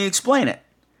can't really explain it.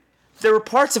 There were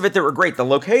parts of it that were great. The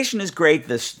location is great.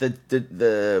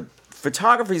 The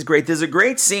photography is great. There's a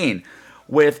great scene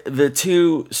with the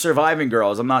 2 surviving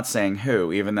girls. I'm not saying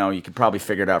who, even though you could probably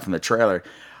figure it out from the trailer.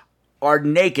 Are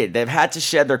naked. They've had to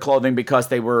shed their clothing because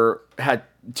they had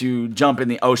to jump in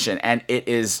the ocean, and it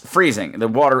is freezing. The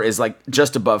water is like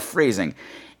just above freezing.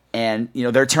 And,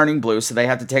 they're turning blue, so they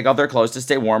have to take off their clothes to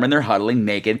stay warm, and they're huddling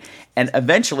naked. And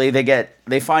eventually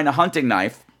they find a hunting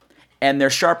knife, and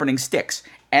they're sharpening sticks.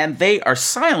 and they are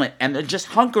silent, and they're just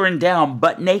hunkering down,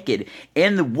 butt naked,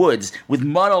 in the woods, with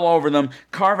mud all over them,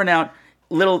 carving out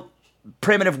little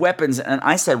primitive weapons. And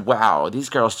I said, wow, these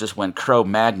girls just went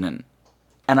Cro-Magnon.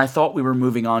 And I thought we were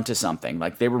moving on to something,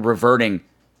 like they were reverting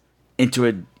into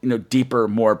a deeper,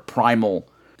 more primal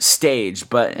stage,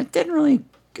 but it didn't really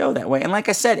go that way. And like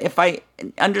I said, if I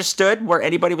understood where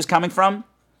anybody was coming from,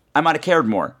 I might have cared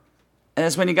more. And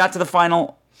that's when you got to the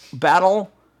final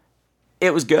battle,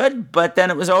 it was good, but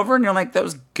then it was over, and you're like, that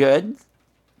was good, ...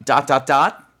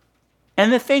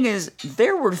 And the thing is,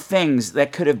 there were things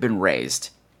that could have been raised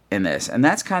in this, and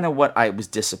that's kind of what I was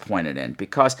disappointed in,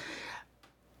 because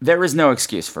there is no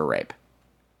excuse for rape.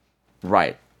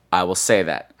 Right, I will say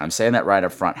that. I'm saying that right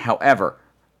up front. However,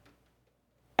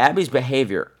 Abby's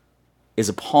behavior is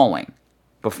appalling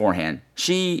beforehand.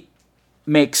 She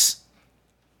makes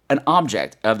an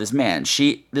object of this man.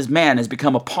 This man has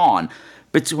become a pawn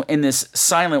in this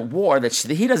silent war that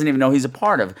he doesn't even know he's a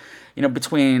part of,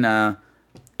 between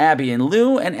Abby and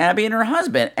Lou and Abby and her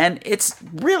husband. And it's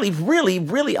really, really,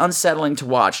 really unsettling to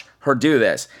watch her do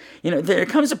this. There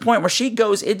comes a point where she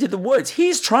goes into the woods.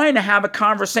 He's trying to have a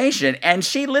conversation, and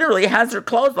she literally has her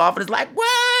clothes off and is like,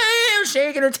 whoa,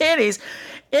 shaking her titties.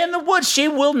 In the woods, she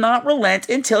will not relent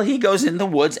until he goes in the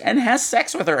woods and has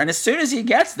sex with her. And as soon as he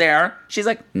gets there, she's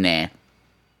like, nah.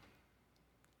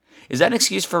 Is that an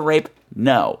excuse for rape?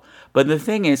 No. But the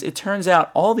thing is, it turns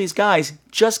out all these guys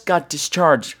just got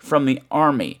discharged from the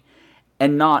army,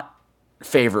 and not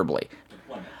favorably.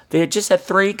 They had just had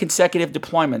 3 consecutive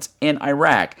deployments in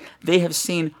Iraq. They have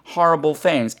seen horrible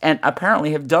things, and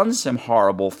apparently have done some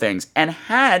horrible things. And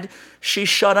had she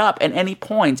shut up at any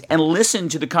point and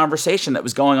listened to the conversation that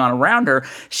was going on around her,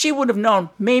 she would have known,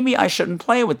 maybe I shouldn't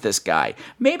play with this guy.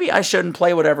 Maybe I shouldn't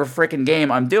play whatever freaking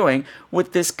game I'm doing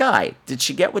with this guy. Did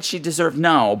she get what she deserved?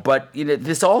 No, but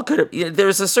this all could have...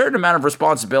 There's a certain amount of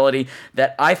responsibility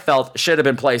that I felt should have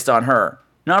been placed on her.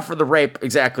 Not for the rape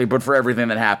exactly, but for everything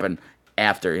that happened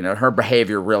after. Her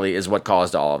behavior really is what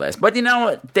caused all of this. But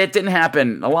that didn't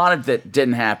happen. A lot of it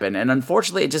didn't happen. And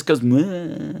unfortunately, it just goes...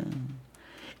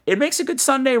 It makes a good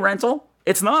Sunday rental.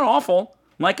 It's not awful.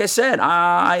 Like I said,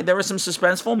 there were some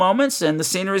suspenseful moments, and the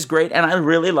scenery is great, and I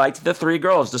really liked the 3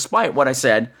 girls, despite what I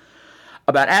said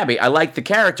about Abby. I liked the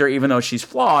character, even though she's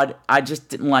flawed. I just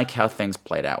didn't like how things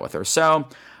played out with her. So,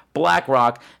 Black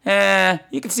Rock,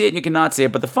 you can see it and you can not see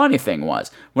it, but the funny thing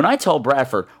was, when I told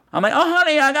Bradford, I'm like, oh,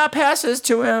 honey, I got passes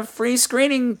to a free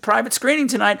private screening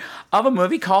tonight of a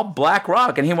movie called Black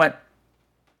Rock, and he went,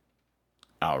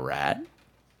 all right.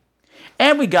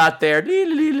 And we got there,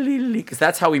 because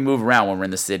that's how we move around when we're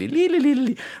in the city.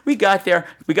 We got there,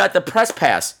 we got the press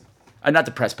pass. Not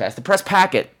the press pass, the press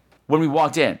packet when we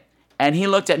walked in. And he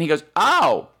looked at it and he goes,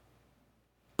 oh,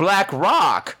 Black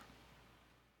Rock.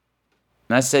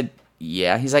 And I said,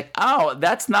 yeah. He's like, oh,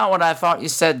 that's not what I thought you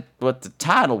said what the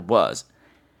title was.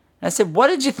 And I said, what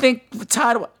did you think the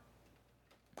title was?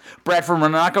 Bradford, we're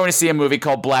not going to see a movie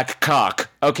called Black Cock,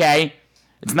 okay?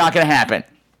 It's not going to happen.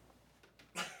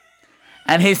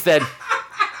 And he said,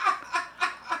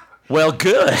 well,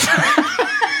 good.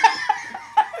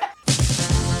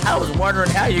 I was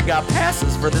wondering how you got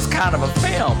passes for this kind of a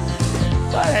film.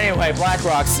 But anyway, Black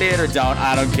Rock, see it or don't,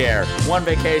 I don't care. One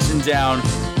vacation down,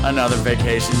 another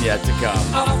vacation yet to come.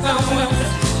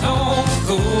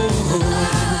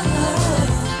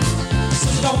 It's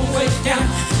a long way down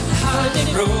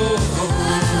Holiday Road.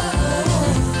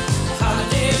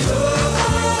 Holiday Road.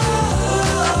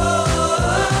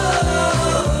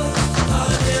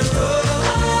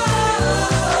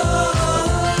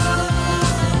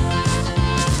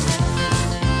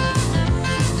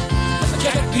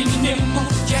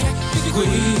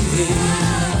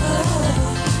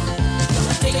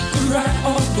 Take you right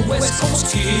on the West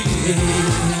Coast here.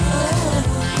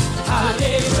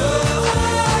 Holiday Road.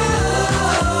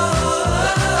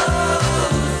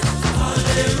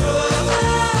 Holiday Road.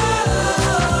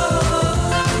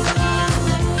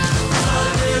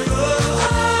 Holiday Road.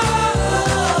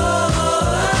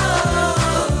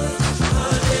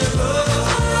 Holiday Road.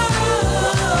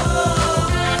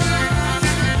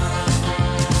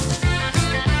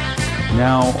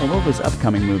 Now, although this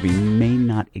upcoming movie may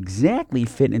not exactly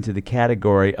fit into the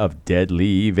category of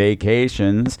deadly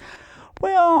vacations,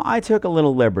 well, I took a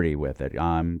little liberty with it,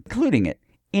 including it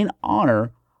in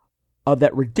honor of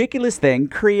that ridiculous thing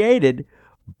created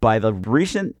by the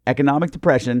recent economic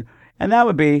depression, and that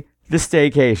would be the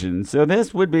staycation. So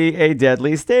this would be a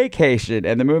deadly staycation,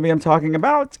 and the movie I'm talking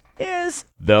about is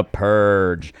The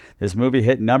Purge. This movie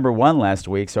hit #1 last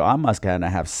week, so I must kind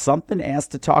of have something else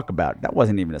to talk about. That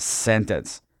wasn't even a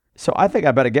sentence. So I think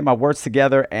I better get my words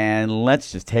together, and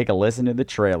let's just take a listen to the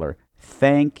trailer.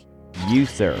 Thank you,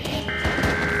 sir.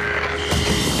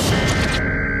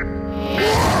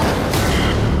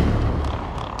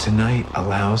 Tonight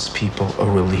allows people a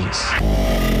release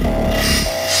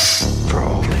for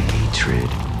all the hatred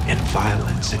and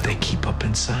violence that they keep up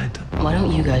inside them. Why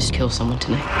don't you guys kill someone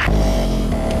tonight?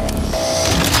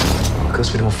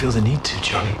 Because we don't feel the need to,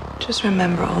 Johnny. Just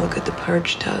remember all the good the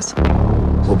purge does.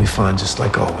 We'll be fine just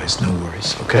like always, no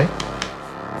worries, okay?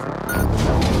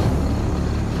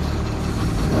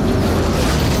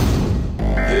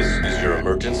 This is your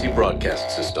emergency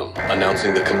broadcast system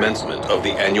announcing the commencement of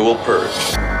the annual purge.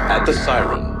 At the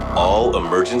siren, all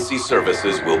emergency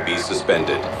services will be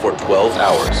suspended for 12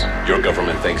 hours. Your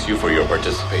government thanks you for your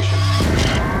participation.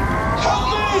 Help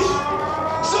me!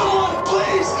 Someone,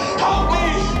 please, help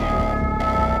me!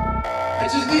 I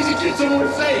just need to get somewhere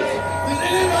safe. Does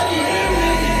anybody hear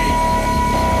me?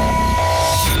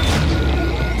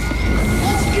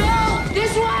 Let's go!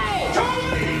 This way!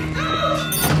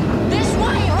 This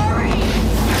way, hurry!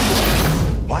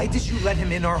 Why did you let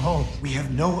him in our home? We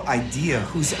have no idea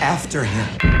who's after him.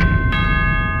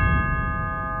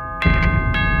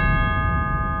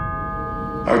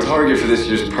 Our target for this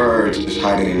year's purge is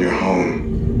hiding in your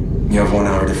home. You have 1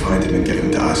 hour to find him and give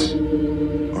him to us,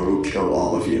 or we'll kill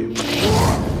all of you.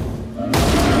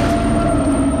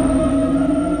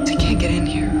 They can't get in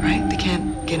here, right? They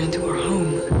can't get into our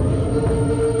home.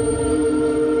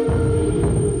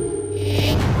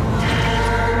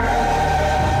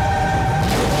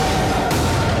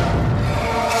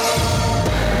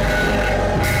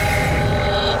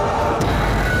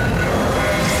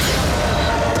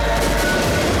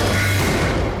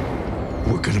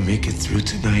 We're gonna make it through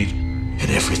tonight,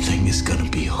 and everything is gonna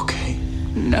be okay.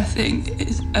 Nothing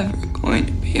is ever going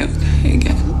to be okay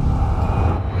again.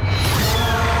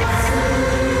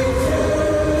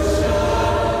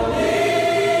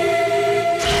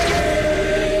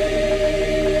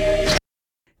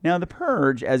 Now, The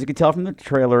Purge, as you can tell from the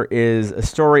trailer, is a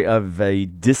story of a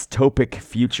dystopic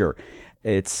future.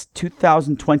 It's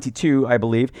 2022, I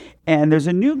believe, and there's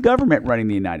a new government running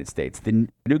the United States. The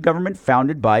new government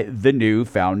founded by the new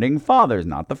founding fathers,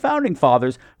 not the founding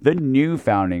fathers, the new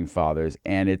founding fathers,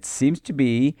 and it seems to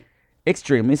be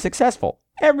extremely successful.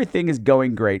 Everything is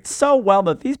going great, so well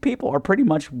that these people are pretty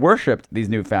much worshipped, these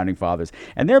new founding fathers,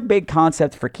 and their big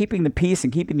concept for keeping the peace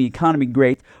and keeping the economy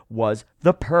great was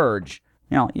the purge.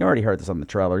 Now, you already heard this on the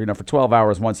trailer. You know, for 12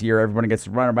 hours once a year, everyone gets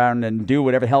to run around and do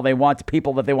whatever the hell they want to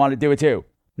people that they want to do it to.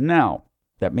 Now,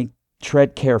 let me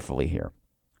tread carefully here.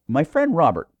 My friend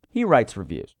Robert, he writes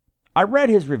reviews. I read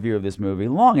his review of this movie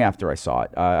long after I saw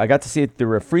it. I got to see it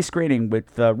through a free screening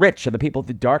with Rich and the people at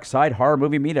the Dark Side Horror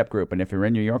Movie Meetup Group. And if you're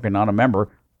in New York and not a member,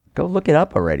 go look it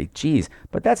up already. Jeez,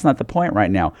 but that's not the point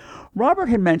right now. Robert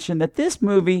had mentioned that this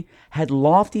movie had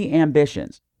lofty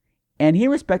ambitions, and he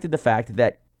respected the fact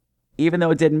that even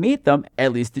though it didn't meet them,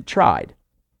 at least it tried.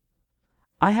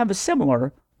 I have a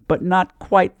similar, but not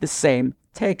quite the same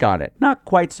take on it. Not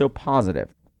quite so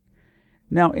positive.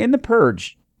 Now, in The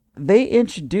Purge, they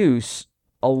introduce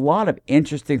a lot of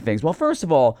interesting things. Well, first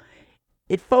of all,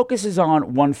 it focuses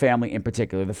on one family in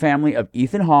particular, the family of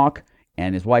Ethan Hawke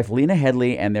and his wife Lena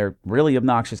Headey and their really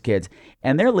obnoxious kids,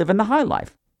 and they're living the high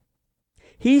life.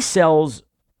 He sells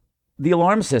the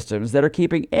alarm systems that are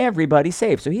keeping everybody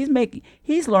safe. So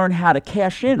he's learned how to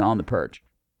cash in on the purge.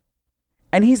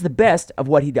 And he's the best of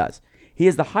what he does. He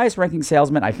is the highest ranking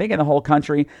salesman, I think, in the whole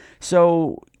country.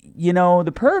 So, you know,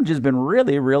 the purge has been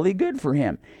really, really good for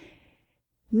him.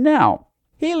 Now,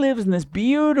 he lives in this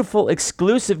beautiful,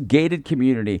 exclusive, gated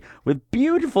community with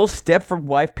beautiful Stepford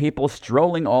wife people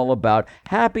strolling all about,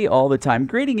 happy all the time,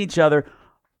 greeting each other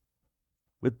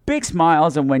with big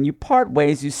smiles. And when you part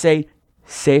ways, you say,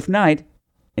 safe night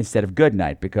instead of good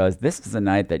night, because this is a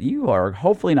night that you are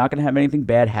hopefully not going to have anything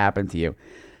bad happen to you.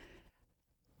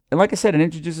 And like I said, it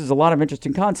introduces a lot of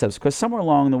interesting concepts, because somewhere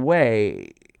along the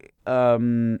way, a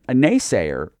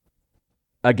naysayer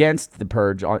against the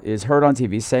purge is heard on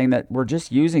TV saying that we're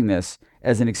just using this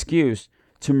as an excuse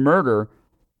to murder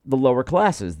the lower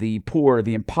classes, the poor,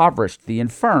 the impoverished, the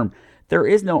infirm. There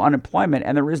is no unemployment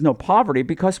and there is no poverty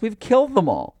because we've killed them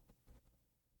all.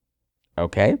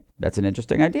 Okay, that's an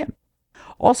interesting idea.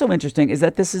 Also interesting is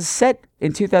that this is set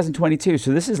in 2022,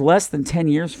 so this is less than 10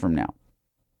 years from now.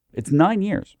 It's 9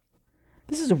 years.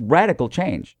 This is a radical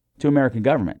change to American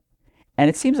government, and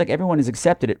it seems like everyone has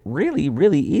accepted it really,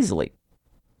 really easily.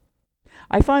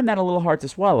 I find that a little hard to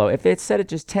swallow. If they had said it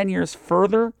just 10 years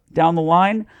further down the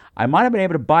line, I might have been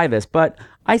able to buy this, but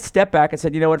I stepped back and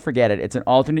said, you know what, forget it. It's an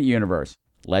alternate universe.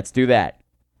 Let's do that.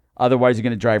 Otherwise, you're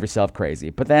going to drive yourself crazy.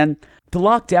 But then the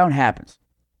lockdown happens.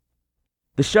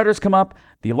 The shutters come up,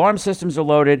 the alarm systems are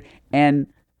loaded, and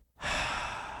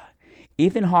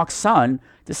Ethan Hawke's son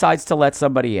decides to let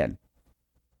somebody in.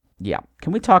 Yeah,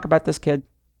 can we talk about this kid?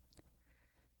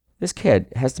 This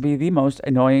kid has to be the most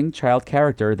annoying child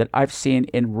character that I've seen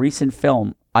in recent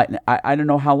film. I don't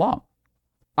know how long.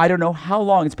 I don't know how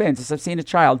long it's been since I've seen a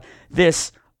child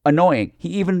this annoying. He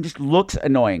even just looks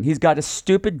annoying. He's got a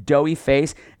stupid, doughy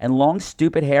face and long,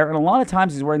 stupid hair. And a lot of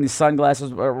times he's wearing these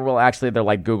sunglasses. Well, actually, they're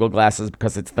like Google glasses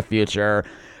because it's the future.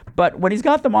 But when he's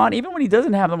got them on, even when he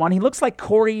doesn't have them on, he looks like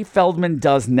Corey Feldman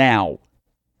does now.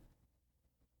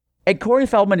 And Corey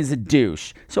Feldman is a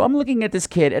douche. So I'm looking at this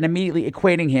kid and immediately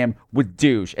equating him with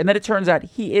douche. And then it turns out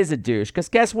he is a douche. Because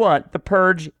guess what? The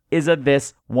Purge is a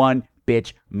this one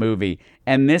bitch movie.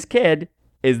 And this kid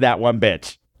is that one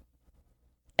bitch.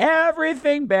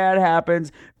 Everything bad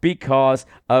happens because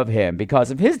of him.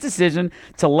 Because of his decision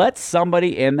to let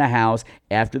somebody in the house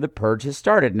after the Purge has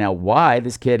started. Now, why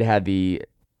this kid had the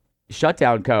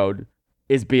shutdown code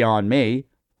is beyond me.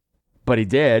 But he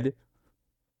did.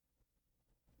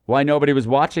 Why nobody was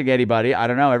watching anybody, I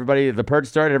don't know. The Purge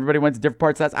started, everybody went to different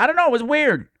parts of the house. I don't know, it was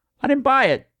weird. I didn't buy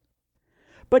it.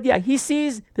 But yeah, he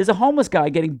sees there's a homeless guy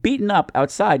getting beaten up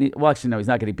outside. Well, actually, no, he's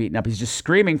not getting beaten up. He's just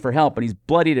screaming for help, and he's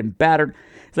bloodied and battered.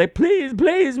 He's like, please,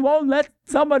 please, won't let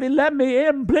somebody let me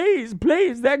in. Please,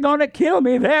 please, they're going to kill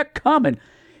me. They're coming.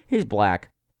 He's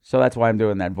black. So that's why I'm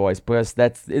doing that voice, because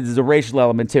there's a racial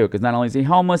element, too, because not only is he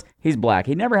homeless, he's black.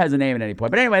 He never has a name at any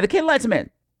point. But anyway, the kid lets him in.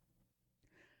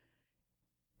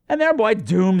 And their boy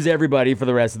dooms everybody for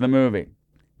the rest of the movie.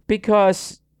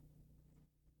 Because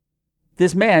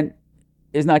this man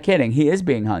is not kidding. He is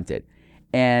being hunted.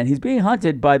 And he's being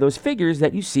hunted by those figures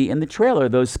that you see in the trailer.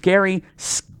 Those scary,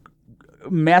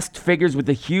 masked figures with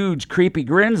the huge, creepy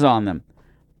grins on them.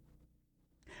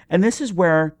 And this is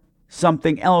where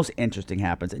something else interesting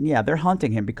happens. And yeah, they're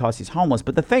hunting him because he's homeless.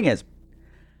 But the thing is,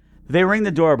 they ring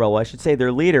the doorbell. Well, I should say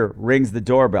their leader rings the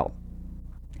doorbell.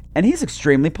 And he's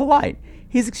extremely polite.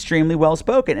 He's extremely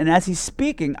well-spoken. And as he's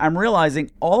speaking, I'm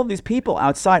realizing all of these people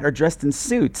outside are dressed in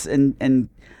suits and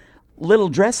little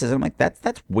dresses. I'm like,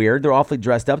 that's weird. They're awfully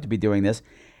dressed up to be doing this.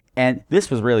 And this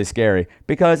was really scary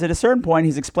because at a certain point,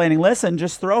 he's explaining, listen,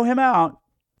 just throw him out.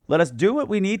 Let us do what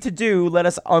we need to do. Let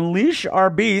us unleash our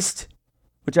beast,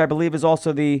 which I believe is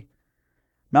also the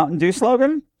Mountain Dew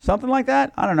slogan, something like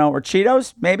that. I don't know. Or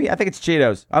Cheetos, maybe. I think it's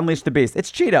Cheetos. Unleash the beast.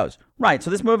 It's Cheetos. Right. So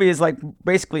this movie is like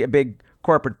basically a big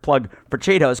corporate plug for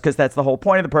Cheetos because that's the whole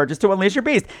point of the Purge is to unleash your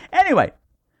beast. Anyway,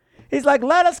 he's like,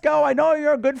 let us go. I know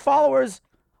you're good followers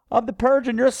of the Purge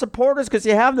and you're supporters because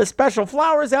you have the special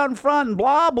flowers out in front and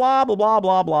blah, blah, blah, blah,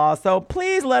 blah, blah. So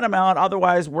please let him out.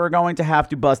 Otherwise, we're going to have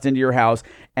to bust into your house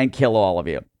and kill all of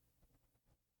you.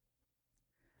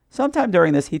 Sometime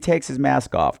during this, he takes his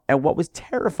mask off. And what was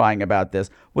terrifying about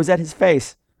this was that his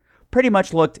face pretty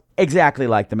much looked exactly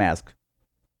like the mask.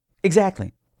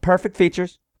 Exactly. Perfect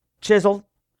features. Chiseled,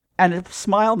 and a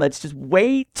smile that's just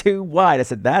way too wide. I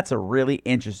said, that's a really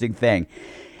interesting thing.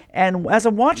 And as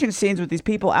I'm watching scenes with these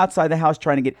people outside the house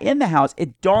trying to get in the house,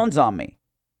 it dawns on me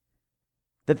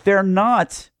that they're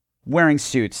not wearing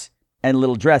suits and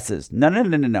little dresses.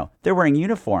 No. They're wearing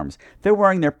uniforms. They're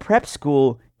wearing their prep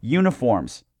school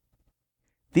uniforms.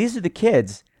 These are the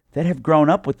kids that have grown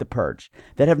up with the Purge,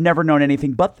 that have never known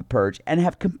anything but the Purge, and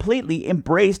have completely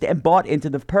embraced and bought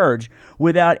into the Purge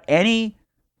without any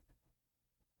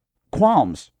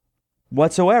qualms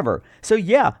whatsoever. So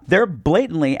yeah, they're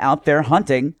blatantly out there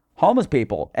hunting homeless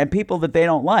people and people that they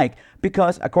don't like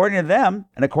because according to them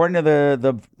and according to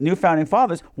the new founding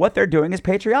fathers, what they're doing is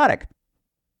patriotic.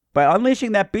 By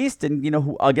unleashing that beast and,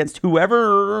 against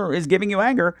whoever is giving you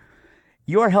anger,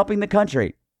 you are helping the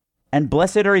country. And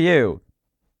blessed are you.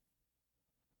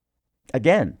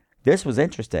 Again, this was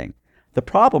interesting. The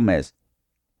problem is,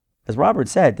 as Robert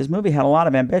said, this movie had a lot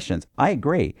of ambitions. I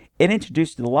agree. It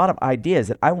introduced a lot of ideas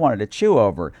that I wanted to chew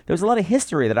over. There was a lot of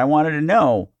history that I wanted to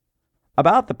know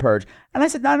about the Purge. And I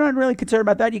said, no, I'm not really concerned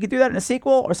about that. You could do that in a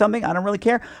sequel or something. I don't really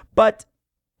care. But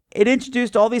it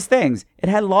introduced all these things. It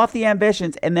had lofty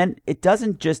ambitions. And then it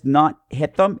doesn't just not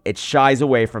hit them. It shies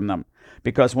away from them.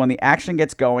 Because when the action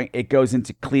gets going, it goes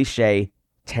into cliche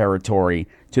territory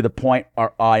to the point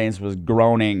our audience was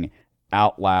groaning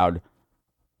out loud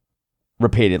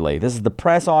repeatedly. This is the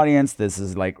press audience. This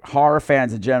is like horror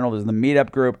fans in general. This is the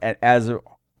meetup group. And as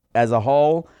a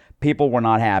whole, people were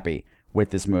not happy with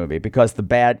this movie because the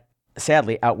bad,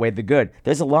 sadly, outweighed the good.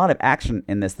 There's a lot of action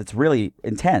in this that's really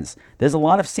intense. There's a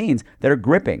lot of scenes that are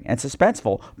gripping and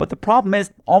suspenseful. But the problem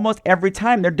is almost every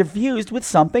time they're diffused with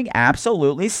something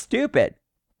absolutely stupid.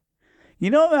 You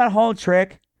know that whole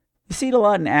trick? You see it a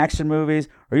lot in action movies,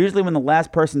 or usually when the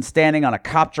last person's standing on a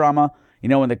cop drama. You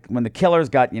know, when the killer's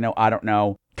got, I don't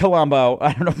know, Columbo,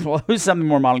 I don't know, who's something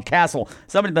more modern, Castle.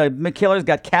 The killer's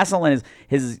got Castle and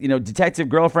his detective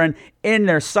girlfriend in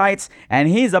their sights, and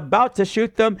he's about to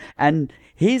shoot them, and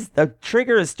the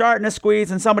trigger is starting to squeeze,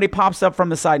 and somebody pops up from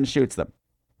the side and shoots them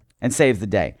and saves the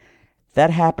day. That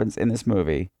happens in this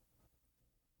movie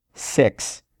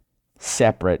 6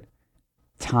 separate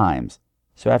times.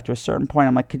 So after a certain point,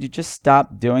 I'm like, could you just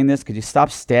stop doing this? Could you stop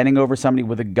standing over somebody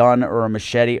with a gun or a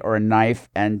machete or a knife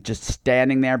and just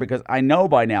standing there? Because I know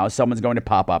by now someone's going to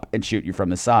pop up and shoot you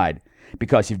from the side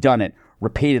because you've done it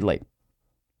repeatedly.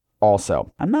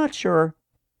 Also, I'm not sure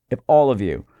if all of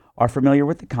you are familiar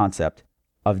with the concept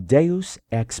of Deus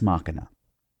Ex Machina.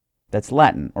 That's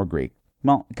Latin or Greek.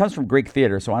 Well, it comes from Greek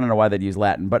theater, so I don't know why they'd use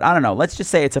Latin. But I don't know. Let's just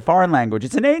say it's a foreign language.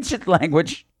 It's an ancient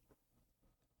language.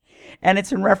 And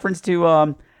it's in reference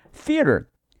to theater.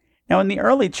 Now, in the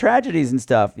early tragedies and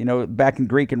stuff, back in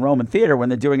Greek and Roman theater, when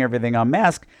they're doing everything on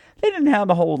mask, they didn't have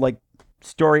the whole,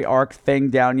 story arc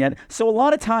thing down yet. So a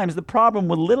lot of times, the problem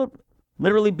would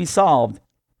literally be solved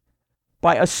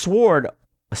by a sword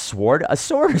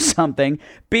or something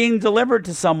being delivered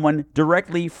to someone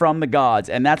directly from the gods.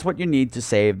 And that's what you need to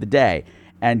save the day.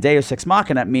 And Deus Ex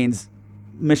Machina means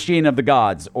machine of the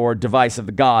gods or device of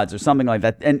the gods or something like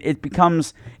that. And it's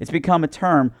become a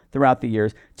term throughout the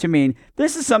years to mean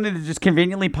this is something that just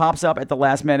conveniently pops up at the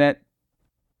last minute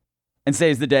and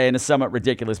saves the day in a somewhat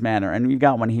ridiculous manner. And we've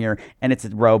got one here, and it's a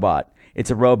robot. It's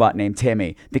a robot named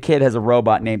Timmy. The kid has a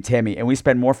robot named Timmy, and we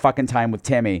spend more fucking time with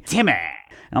Timmy.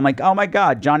 And I'm like, oh my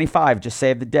God, Johnny Five just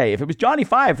saved the day. If it was Johnny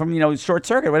Five from, Short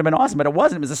Circuit, it would have been awesome, but it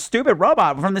wasn't. It was a stupid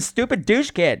robot from this stupid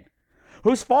douche kid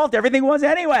whose fault everything was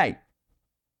anyway.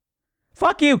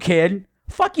 Fuck you, kid.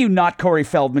 Fuck you, not Corey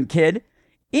Feldman, kid.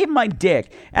 Eat my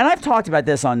dick. And I've talked about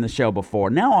this on the show before.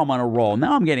 Now I'm on a roll.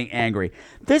 Now I'm getting angry.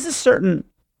 There's a certain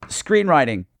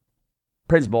screenwriting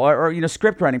principle or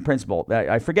script writing principle.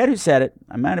 I forget who said it.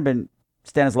 I might have been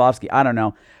Stanislavski. I don't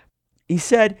know. He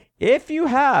said, if you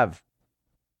have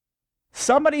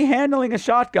somebody handling a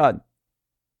shotgun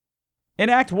in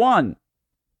Act 1,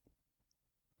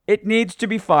 it needs to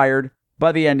be fired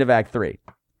by the end of Act 3.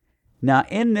 Now,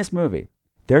 in this movie,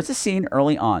 there's a scene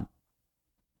early on.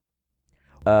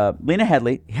 Lena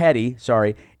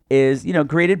Headey, is,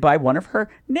 greeted by one of her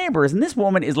neighbors. And this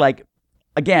woman is like,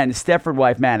 again, Stepford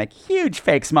wife manic, huge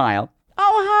fake smile.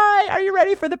 Oh, hi, are you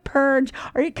ready for the purge?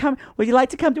 Would you like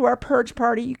to come to our purge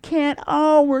party? You can't.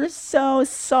 Oh, we're so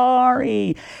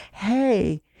sorry.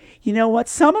 Hey, you know what?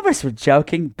 Some of us were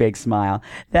joking, big smile,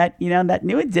 that, that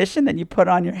new addition that you put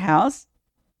on your house,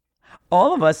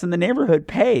 all of us in the neighborhood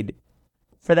paid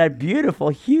for that beautiful,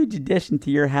 huge addition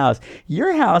to your house.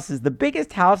 Your house is the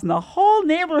biggest house in the whole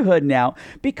neighborhood now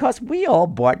because we all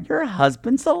bought your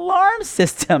husband's alarm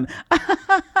system.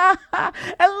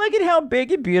 And look at how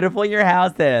big and beautiful your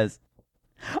house is.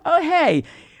 Oh, hey,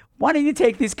 why don't you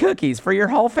take these cookies for your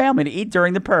whole family to eat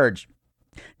during the purge?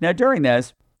 Now, during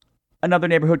this, another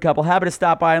neighborhood couple happened to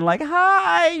stop by and like,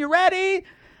 hi, you ready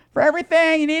for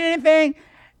everything? You need anything?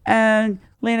 And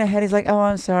Lena Headey's like, oh,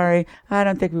 I'm sorry. I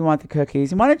don't think we want the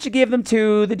cookies. And why don't you give them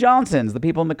to the Johnsons, the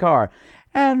people in the car?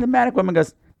 And the manic woman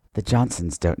goes, the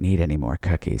Johnsons don't need any more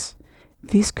cookies.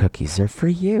 These cookies are for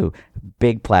you.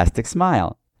 Big plastic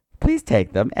smile. Please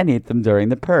take them and eat them during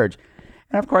the purge.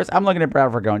 And of course, I'm looking at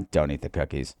Bradford going, don't eat the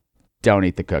cookies. Don't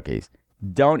eat the cookies.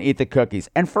 Don't eat the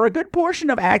cookies. And for a good portion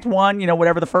of Act 1,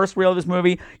 whatever the first reel of this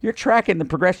movie, you're tracking the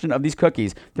progression of these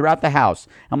cookies throughout the house.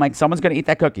 I'm like, someone's going to eat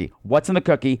that cookie. What's in the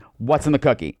cookie? What's in the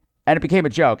cookie? And it became a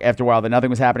joke after a while that nothing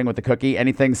was happening with the cookie.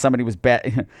 Anything somebody was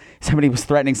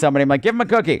threatening somebody. I'm like, give him a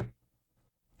cookie.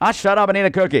 I'll shut up and eat a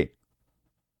cookie.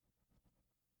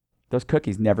 Those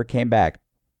cookies never came back.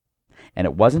 And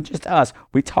it wasn't just us.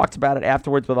 We talked about it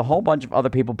afterwards with a whole bunch of other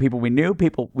people we knew,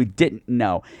 people we didn't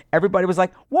know. Everybody was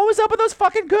like, what was up with those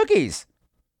fucking cookies?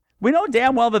 We know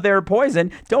damn well that they're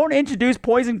poison. Don't introduce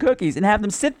poison cookies and have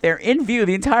them sit there in view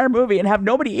the entire movie and have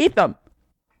nobody eat them.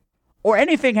 Or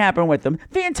anything happen with them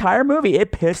the entire movie.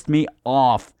 It pissed me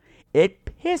off. It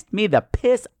pissed me the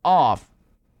piss off.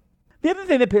 The other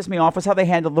thing that pissed me off was how they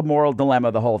handled the moral dilemma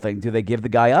of the whole thing. Do they give the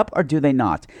guy up or do they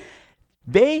not?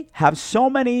 They have so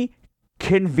many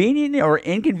convenient or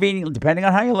inconvenient, depending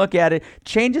on how you look at it,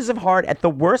 changes of heart at the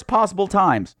worst possible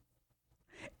times.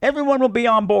 Everyone will be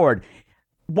on board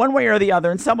one way or the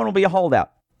other, and someone will be a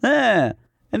holdout. And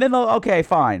then they'll, okay,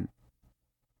 fine.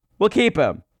 We'll keep him.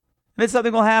 And then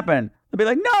something will happen. They'll be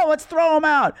like, no, let's throw him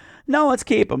out. No, let's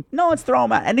keep him. No, let's throw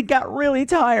him out. And it got really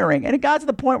tiring. And it got to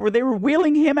the point where they were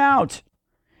wheeling him out.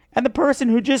 And the person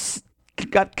who just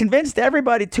got convinced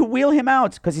everybody to wheel him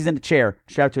out because he's in a chair,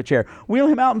 strapped to a chair. Wheel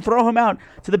him out and throw him out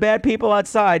to the bad people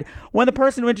outside. When the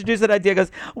person who introduced that idea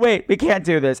goes, wait, we can't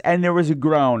do this. And there was a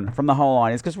groan from the whole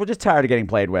audience because we're just tired of getting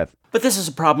played with. But this is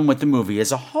a problem with the movie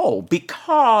as a whole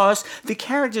because the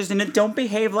characters in it don't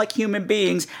behave like human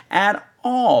beings at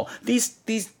all. These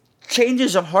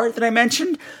changes of heart that I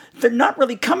mentioned, they're not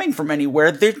really coming from anywhere.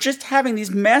 They're just having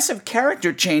these massive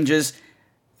character changes,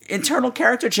 internal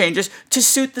character changes to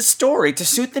suit the story, to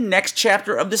suit the next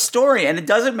chapter of the story. And it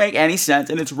doesn't make any sense.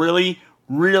 And it's really,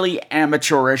 really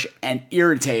amateurish and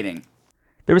irritating.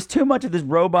 There was too much of this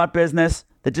robot business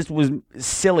that just was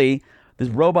silly. This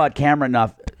robot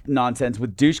camera nonsense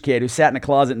with douche kid who sat in a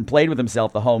closet and played with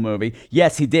himself the whole movie.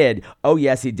 Yes, he did. Oh,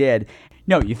 yes, he did.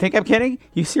 No, you think I'm kidding?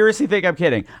 You seriously think I'm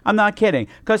kidding? I'm not kidding.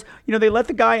 Because, they let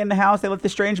the guy in the house, they let the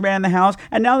strange man in the house,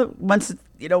 and now once,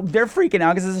 they're freaking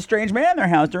out because there's a strange man in their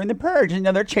house during the purge, and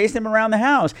they're chasing him around the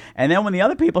house. And then when the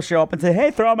other people show up and say,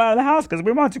 hey, throw him out of the house because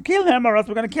we want to kill him or else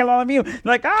we're going to kill all of you. They're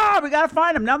like, we got to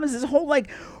find him. Now there's this whole,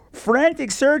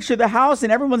 frantic search through the house,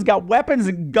 and everyone's got weapons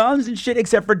and guns and shit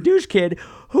except for douche kid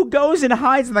who goes and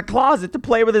hides in the closet to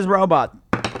play with his robot.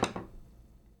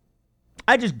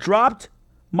 I just dropped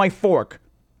my fork.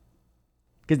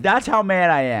 Because that's how mad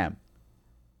I am.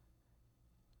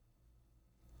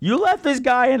 You left this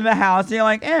guy in the house and you're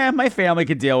like, my family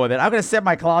could deal with it. I'm going to sit in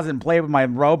my closet and play with my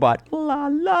robot. La,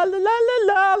 la, la, la,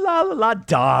 la, la, la, la.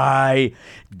 Die.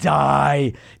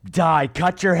 Die. Die.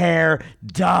 Cut your hair.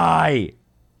 Die.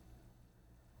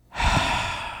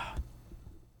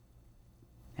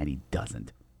 And he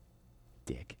doesn't.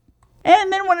 Dick.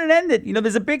 And then when it ended,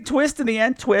 there's a big twist in the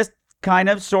end. Twist. Kind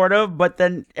of, sort of, but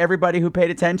then everybody who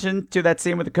paid attention to that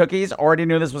scene with the cookies already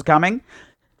knew this was coming.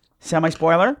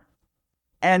 Semi-spoiler.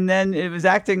 And then it was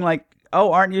acting like,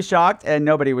 oh, aren't you shocked? And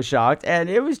nobody was shocked. And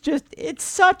it was just, it's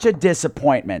such a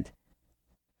disappointment.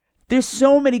 There's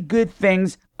so many good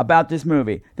things about this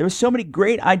movie. There were so many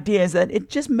great ideas that it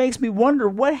just makes me wonder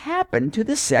what happened to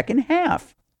the second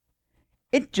half.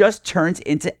 It just turns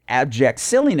into abject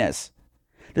silliness.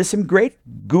 There's some great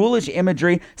ghoulish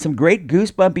imagery, some great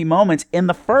goosebumpy moments in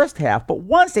the first half, but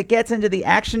once it gets into the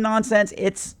action nonsense,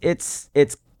 it's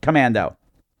commando.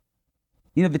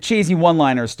 The cheesy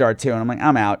one-liners start too, and I'm like,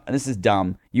 I'm out. This is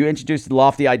dumb. You introduced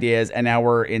lofty ideas, and now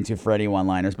we're into Freddy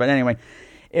one-liners. But anyway,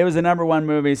 it was the number one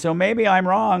movie, so maybe I'm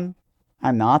wrong.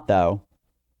 I'm not, though.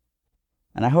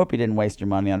 And I hope you didn't waste your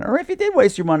money on it. Or if you did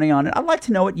waste your money on it, I'd like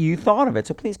to know what you thought of it,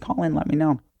 so please call in, let me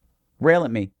know. Rail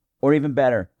at me, or even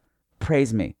better,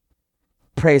 praise me.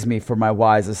 Praise me for my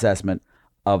wise assessment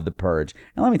of The Purge.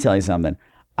 And let me tell you something.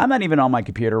 I'm not even on my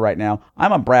computer right now.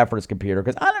 I'm on Bradford's computer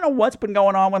because I don't know what's been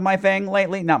going on with my thing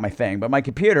lately. Not my thing, but my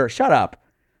computer. Shut up.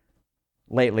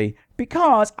 Lately.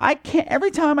 Because I can't, every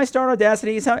time I start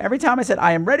Audacity, every time I said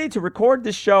I am ready to record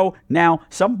this show now,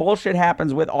 some bullshit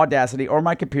happens with Audacity or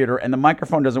my computer and the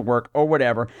microphone doesn't work or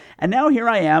whatever. And now here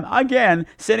I am again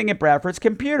sitting at Bradford's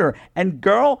computer. And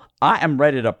girl, I am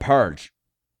ready to purge.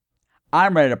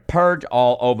 I'm ready to purge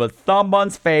all over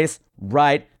someone's face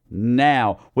right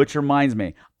now. Which reminds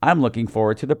me, I'm looking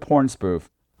forward to the porn spoof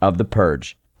of The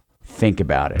Purge. Think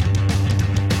about it.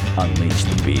 Unleash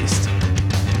the beast.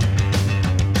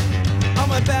 All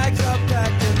my bags are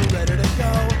packed and ready to go.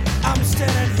 I'm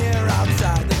standing here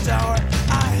outside the door.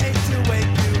 I hate to wake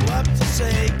you up to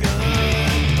say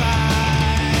goodbye,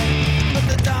 but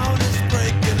the dawn is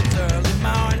breaking, it's early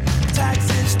morning.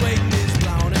 Taxi's waiting, he's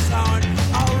blown his horn.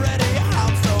 Already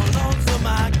I'm so lonesome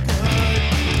I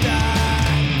could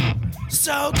die.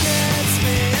 So kiss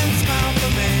me and smile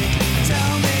for me.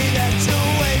 Tell me that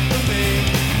you'll wait for me.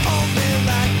 Hold me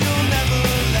like you'll never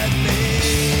let me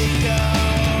go.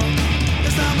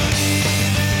 'Cause I'm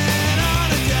leaving on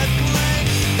a jet plane.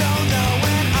 Don't know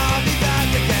when I'll be back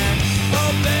again.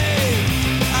 Oh babe,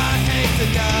 I hate to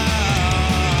go.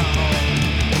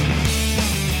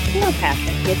 Hello,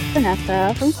 Patrick. It's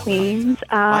Vanessa from Queens.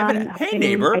 Hey,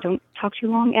 neighbor. I don't talk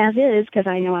too long as is because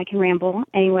I know I can ramble.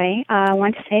 Anyway, I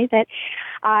want to say that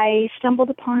I stumbled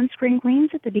upon Scream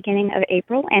Queens at the beginning of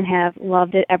April and have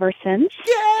loved it ever since.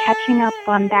 Yay! Catching up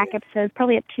on back episodes,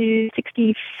 probably up to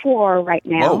 64 right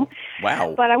now. Whoa.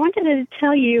 Wow. But I wanted to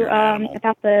tell you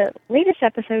about the latest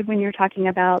episode when you're talking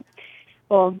about,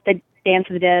 the Dance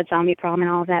of the Dead, Zombie Prom, and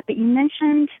all of that. But you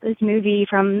mentioned this movie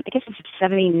from, I guess it's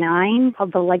 79,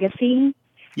 called The Legacy.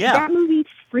 Yeah. That movie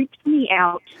freaked me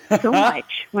out so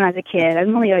much when I was a kid.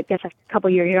 I'm only, I guess, a couple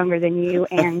years younger than you,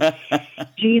 and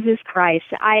Jesus Christ.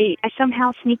 I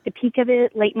somehow sneaked a peek of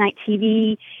it, late night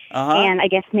TV, and I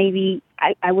guess maybe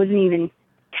I wasn't even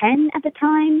 10 at the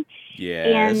time.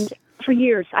 Yes. And for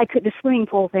years, the swimming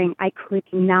pool thing, I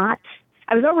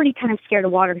I was already kind of scared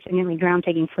of water because I nearly drowned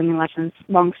taking swimming lessons.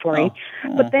 Long story.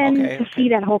 But then to see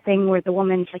that whole thing where the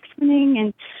woman's like swimming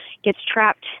and gets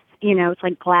trapped, you know, it's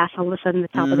like glass all of a sudden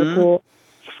at the top of the pool,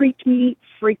 freaked me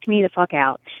the fuck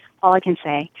out. All I can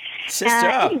say.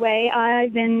 Anyway,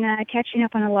 I've been catching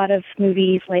up on a lot of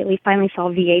movies lately. Finally saw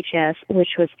VHS,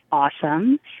 which was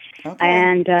awesome.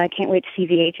 And can't wait to see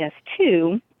VHS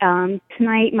 2.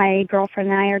 Tonight, my girlfriend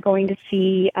and I are going to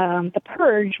see The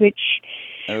Purge, which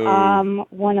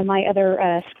one of my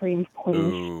other Scream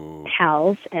Queen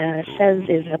pals says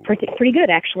is pretty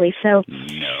good, actually. So,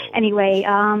 anyway,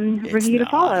 review to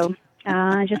follow.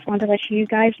 I just wanted to let you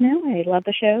guys know I love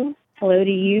the show. Hello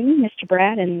to you, Mr.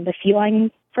 Brad, and the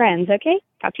feline friends, okay?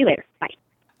 Talk to you later. Bye.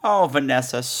 Oh,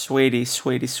 Vanessa, sweetie,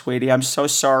 sweetie, sweetie. I'm so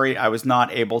sorry I was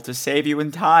not able to save you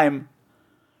in time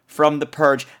from The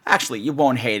Purge. Actually, you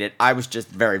won't hate it. I was just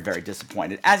very, very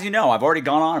disappointed. As you know, I've already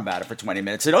gone on about it for 20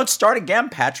 minutes. So don't start again,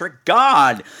 Patrick.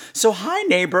 God. So hi,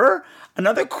 neighbor.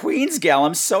 Another Queen's gal.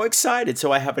 I'm so excited.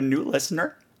 So I have a new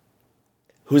listener.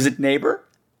 Who's it, neighbor?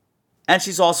 And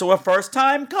she's also a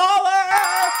first-time caller.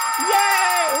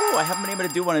 Yay! Ooh, I haven't been able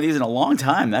to do one of these in a long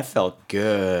time. That felt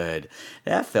good.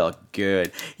 That felt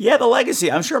good. Yeah, The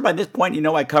Legacy. I'm sure by this point, you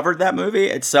know, I covered that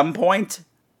movie at some point.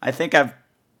 I think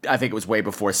it was way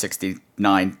before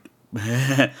 69.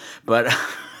 But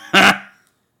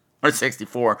or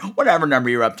 64, whatever number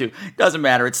you're up to. Doesn't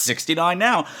matter. It's 69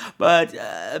 now. But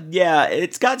yeah,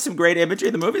 it's got some great imagery.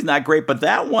 The movie's not great, but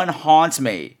that one haunts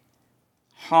me.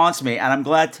 And I'm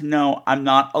glad to know I'm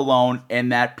not alone in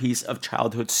that piece of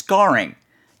childhood scarring.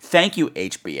 Thank you,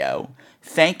 HBO.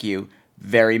 Thank you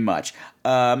very much.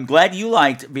 I'm glad you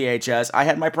liked VHS. I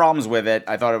had my problems with it.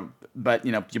 I thought, but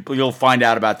you know, you'll find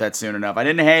out about that soon enough. I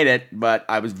didn't hate it, but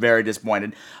I was very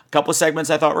disappointed. A couple of segments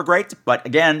I thought were great, but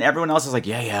again, everyone else is like,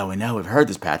 yeah, we know, we've heard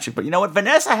this, Patrick. But you know what?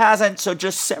 Vanessa hasn't, so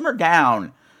just simmer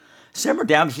down. Simmer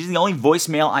down. She's the only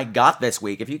voicemail I got this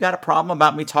week. If you got a problem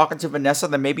about me talking to Vanessa,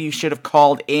 then maybe you should have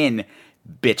called in,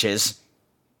 bitches.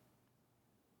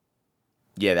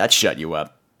 Yeah, that shut you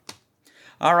up.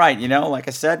 All right, you know, like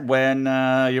I said, when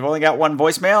you've only got one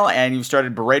voicemail and you've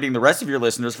started berating the rest of your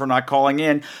listeners for not calling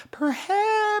in,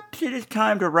 perhaps it is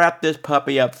time to wrap this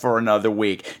puppy up for another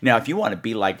week. Now, if you want to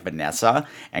be like Vanessa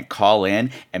and call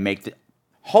in and make the...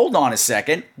 Hold on a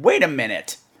second. Wait a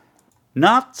minute.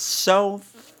 Not so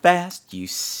fast, you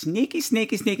sneaky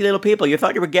little people. You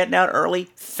thought you were getting out early?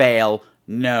 Fail.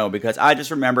 No, because I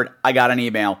just remembered I got an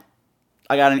email.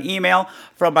 I got an email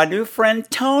from my new friend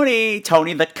Tony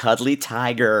the Cuddly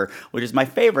Tiger, which is my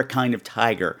favorite kind of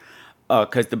tiger,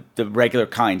 because the regular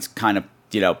kinds kind of,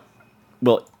 you know,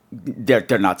 well,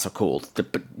 they're not so cool.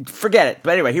 But forget it.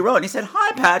 But anyway, he wrote and he said,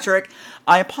 "Hi, Patrick.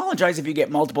 I apologize if you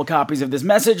get multiple copies of this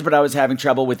message, but I was having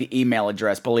trouble with the email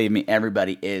address. Believe me,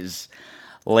 everybody is.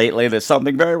 Lately, there's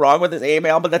something very wrong with this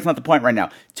email, but that's not the point right now."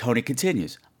 Tony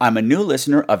continues, "I'm a new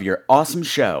listener of your awesome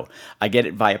show. I get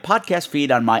it via podcast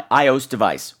feed on my iOS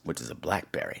device," which is a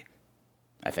BlackBerry,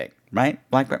 I think, right?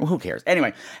 BlackBerry? Well, who cares?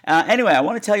 Anyway, I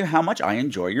want to tell you how much I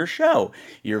enjoy your show.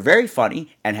 You're very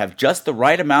funny and have just the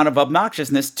right amount of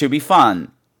obnoxiousness to be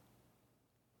fun.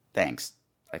 Thanks,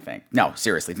 I think. No,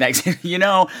 seriously, thanks. You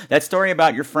know, that story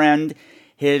about your friend,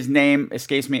 his name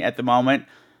escapes me at the moment.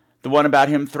 The one about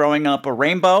him throwing up a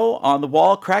rainbow on the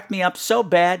wall cracked me up so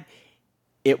bad,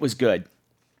 it was good.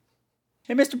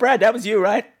 Hey, Mr. Brad, that was you,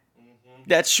 right? Mm-hmm.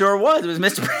 That sure was. It was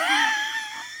Mr. Brad.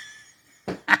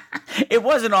 It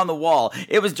wasn't on the wall.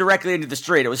 It was directly into the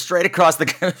street. It was straight across the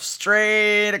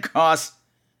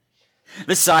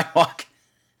sidewalk.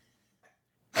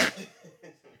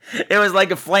 It was like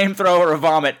a flamethrower of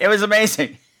vomit. It was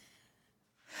amazing.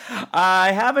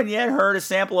 I haven't yet heard a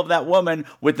sample of that woman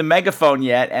with the megaphone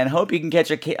yet, and hope you can catch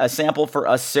a sample for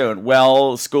us soon.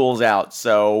 Well, school's out,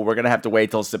 so we're going to have to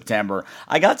wait till September.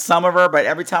 I got some of her, but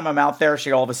every time I'm out there,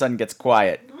 she all of a sudden gets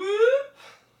quiet.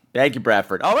 Thank you,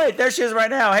 Bradford. Oh, wait, there she is right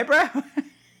now. Hey, Brad.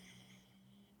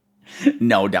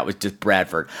 No, that was just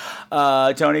Bradford.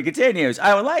 Tony continues,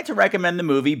 "I would like to recommend the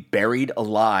movie Buried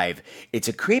Alive. It's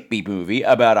a creepy movie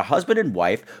about a husband and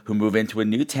wife who move into a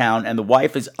new town and the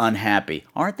wife is unhappy.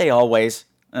 Aren't they always?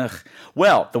 Ugh.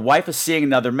 Well, the wife is seeing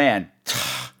another man.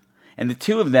 And the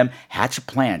two of them hatch a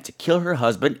plan to kill her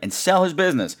husband and sell his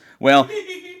business. Well...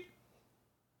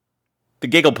 The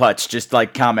Giggle Patch just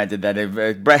commented that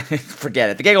forget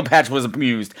it. The Giggle Patch was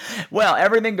amused. Well,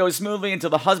 everything goes smoothly until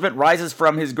the husband rises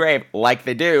from his grave, like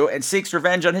they do, and seeks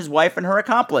revenge on his wife and her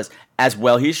accomplice, as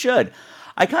well he should.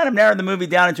 I kind of narrowed the movie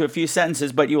down into a few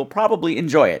sentences, but you will probably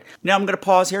enjoy it. Now I'm going to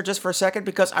pause here just for a second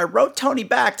because I wrote Tony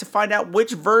back to find out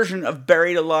which version of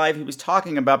Buried Alive he was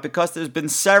talking about because there's been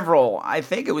several. I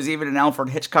think it was even an Alfred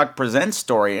Hitchcock Presents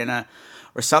story and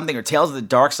or something, or Tales of the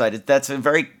Dark Side. That's a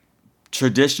very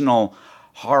traditional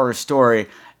horror story.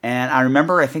 And I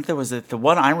remember, I think there was the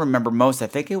one I remember most, I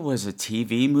think it was a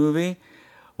TV movie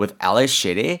with Ali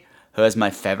Sheedy, who is my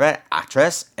favorite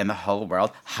actress in the whole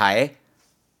world. Hi,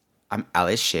 I'm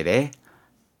Ali Sheedy,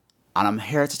 and I'm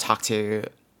here to talk to you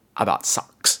about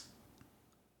socks.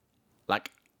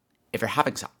 Like, if you're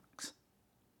having socks,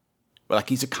 well, like,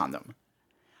 use a condom.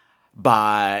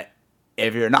 But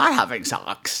if you're not having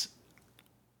socks,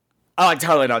 oh, I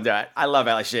totally don't do it. I love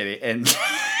Ali Sheedy, and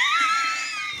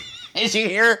is she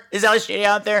here? Is Ali Sheedy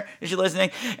out there? Is she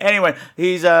listening? Anyway,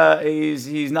 he's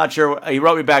not sure. He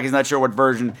wrote me back. He's not sure what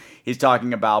version he's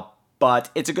talking about, but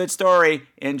it's a good story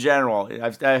in general.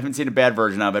 I haven't seen a bad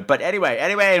version of it. But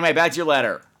anyway, back to your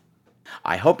letter.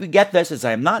 I hope you get this, as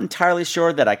I am not entirely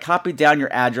sure that I copied down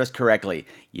your address correctly.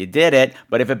 You did it,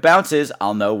 but if it bounces,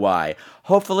 I'll know why.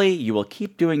 Hopefully, you will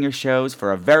keep doing your shows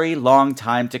for a very long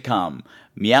time to come.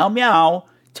 Meow meow,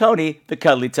 Tony the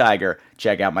Cuddly Tiger.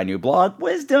 Check out my new blog,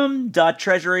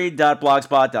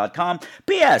 wisdom.treasury.blogspot.com.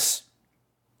 P.S.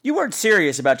 You weren't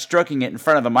serious about stroking it in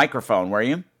front of the microphone, were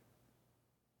you?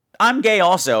 I'm gay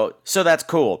also, so that's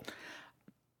cool.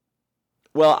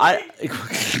 Well,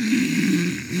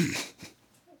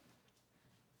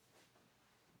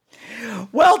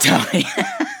 Well, Tony,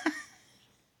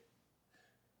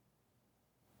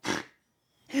 I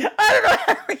don't know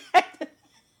how to react.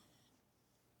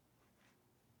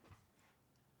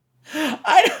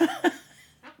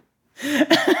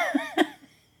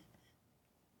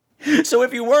 So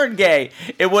if you weren't gay,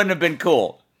 it wouldn't have been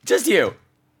cool. Just you.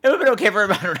 It would have been okay for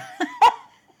everybody.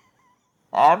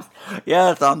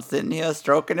 Yes, I'm sitting here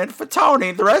stroking it for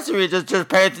Tony. The rest of you just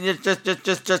pay attention.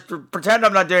 Just pretend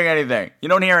I'm not doing anything. You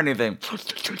don't hear anything.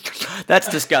 That's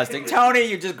disgusting. Tony,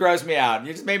 you just grossed me out.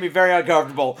 You just made me very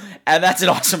uncomfortable. And that's an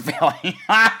awesome feeling.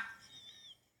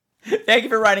 Thank you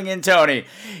for writing in, Tony.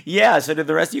 Yeah, so did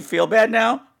the rest of you feel bad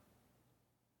now?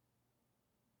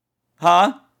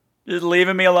 Huh? Just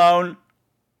leaving me alone?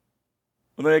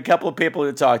 Well, there are a couple of people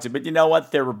to talk to, but you know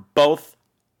what? They were both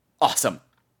awesome.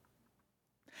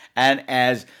 And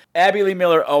as Abby Lee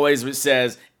Miller always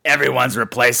says, everyone's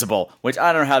replaceable, which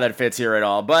I don't know how that fits here at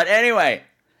all. But anyway,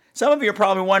 some of you are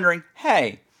probably wondering,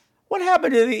 hey, what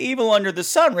happened to the Evil Under the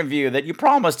Sun review that you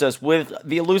promised us with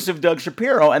the elusive Doug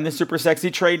Shapiro and the super sexy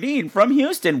Trey Dean from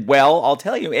Houston? Well, I'll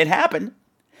tell you, it happened.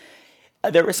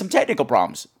 There were some technical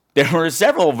problems. There were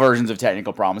several versions of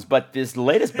technical problems, but this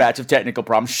latest batch of technical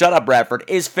problems, shut up, Bradford,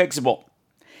 is fixable.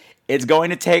 It's going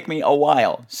to take me a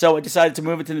while, so I decided to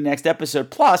move it to the next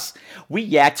episode. Plus, we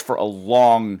yacked for a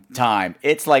long time.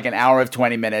 It's like an hour of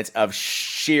 20 minutes of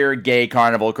sheer gay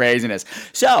carnival craziness.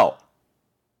 So,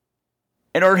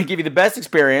 in order to give you the best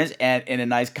experience and in a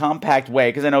nice compact way,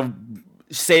 because I know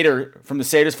Satyr from the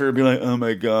Satyrosphere would be like, oh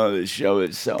my god, this show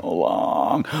is so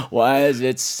long. Why is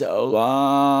it so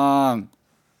long?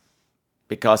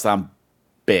 Because I'm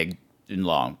big and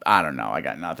long. I don't know. I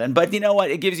got nothing. But you know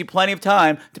what? It gives you plenty of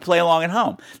time to play along at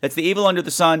home. That's The Evil Under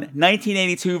the Sun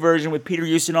 1982 version with Peter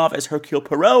Ustinov as Hercule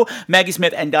Poirot, Maggie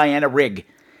Smith, and Diana Rigg.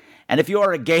 And if you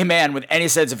are a gay man with any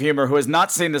sense of humor who has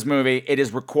not seen this movie, it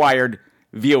is required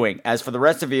viewing. As for the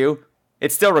rest of you,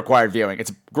 it's still required viewing.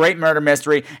 It's a great murder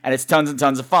mystery, and it's tons and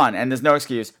tons of fun. And there's no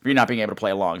excuse for you not being able to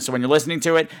play along. So when you're listening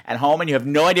to it at home and you have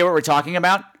no idea what we're talking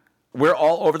about, we're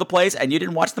all over the place, and you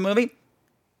didn't watch the movie,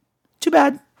 too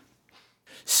bad.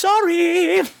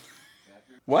 Sorry.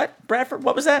 What? Bradford,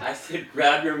 what was that? I said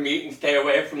grab your meat and stay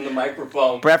away from the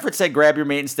microphone. Bradford said grab your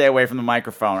meat and stay away from the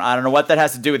microphone. I don't know what that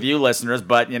has to do with you listeners,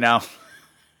 but, you know.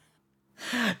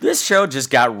 This show just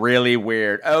got really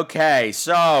weird. Okay,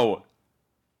 so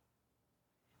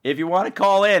if you want to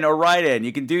call in or write in,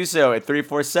 you can do so at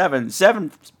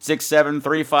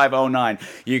 347-767-3509.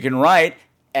 You can write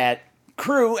at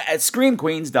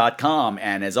crew@screamqueens.com.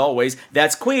 And as always,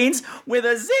 that's Queens with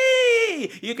a Z.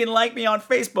 You can like me on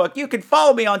Facebook. You can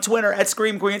follow me on Twitter at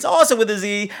Scream Queens, also with a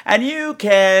Z. And you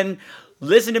can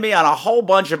listen to me on a whole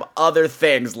bunch of other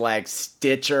things like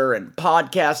Stitcher and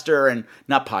Podcaster and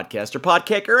not Podcaster,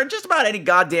 Podkicker, and just about any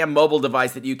goddamn mobile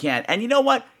device that you can. And you know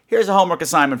what? Here's a homework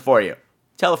assignment for you.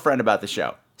 Tell a friend about the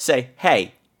show. Say,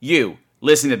 hey, you,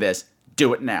 listen to this.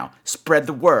 Do it now. Spread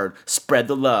the word. Spread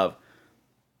the love.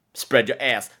 Spread your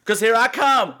ass. Because here I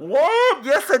come. Whoa,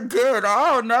 yes I did.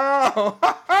 Oh, no.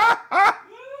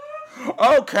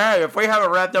 Okay, if we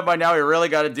haven't wrapped up by now, we really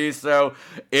got to do so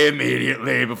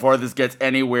immediately before this gets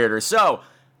any weirder. So,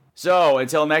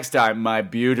 until next time, my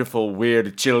beautiful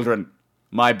weird children,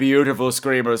 my beautiful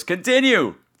screamers,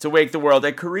 continue to make the world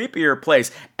a creepier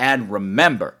place. And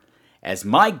remember, as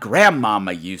my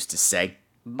grandmama used to say,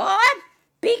 boy,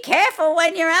 Be careful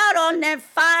when you're out on that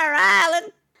Fire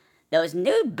Island. Those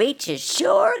nude beaches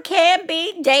sure can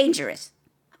be dangerous.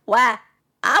 Why,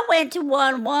 I went to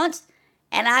one once,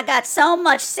 and I got so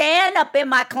much sand up in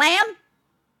my clam,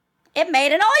 it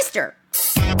made an oyster.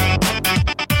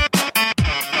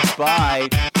 Bye.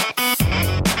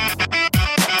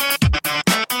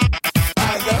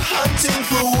 I go hunting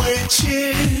for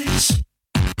witches.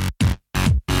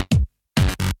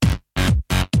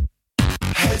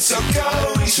 Heads are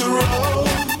going to roll.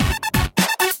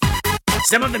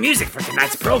 Some of the music for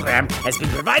tonight's program has been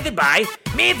provided by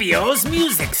Mavio's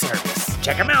Music Service.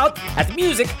 Check them out at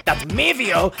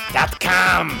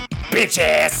music.mavio.com,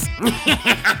 bitches!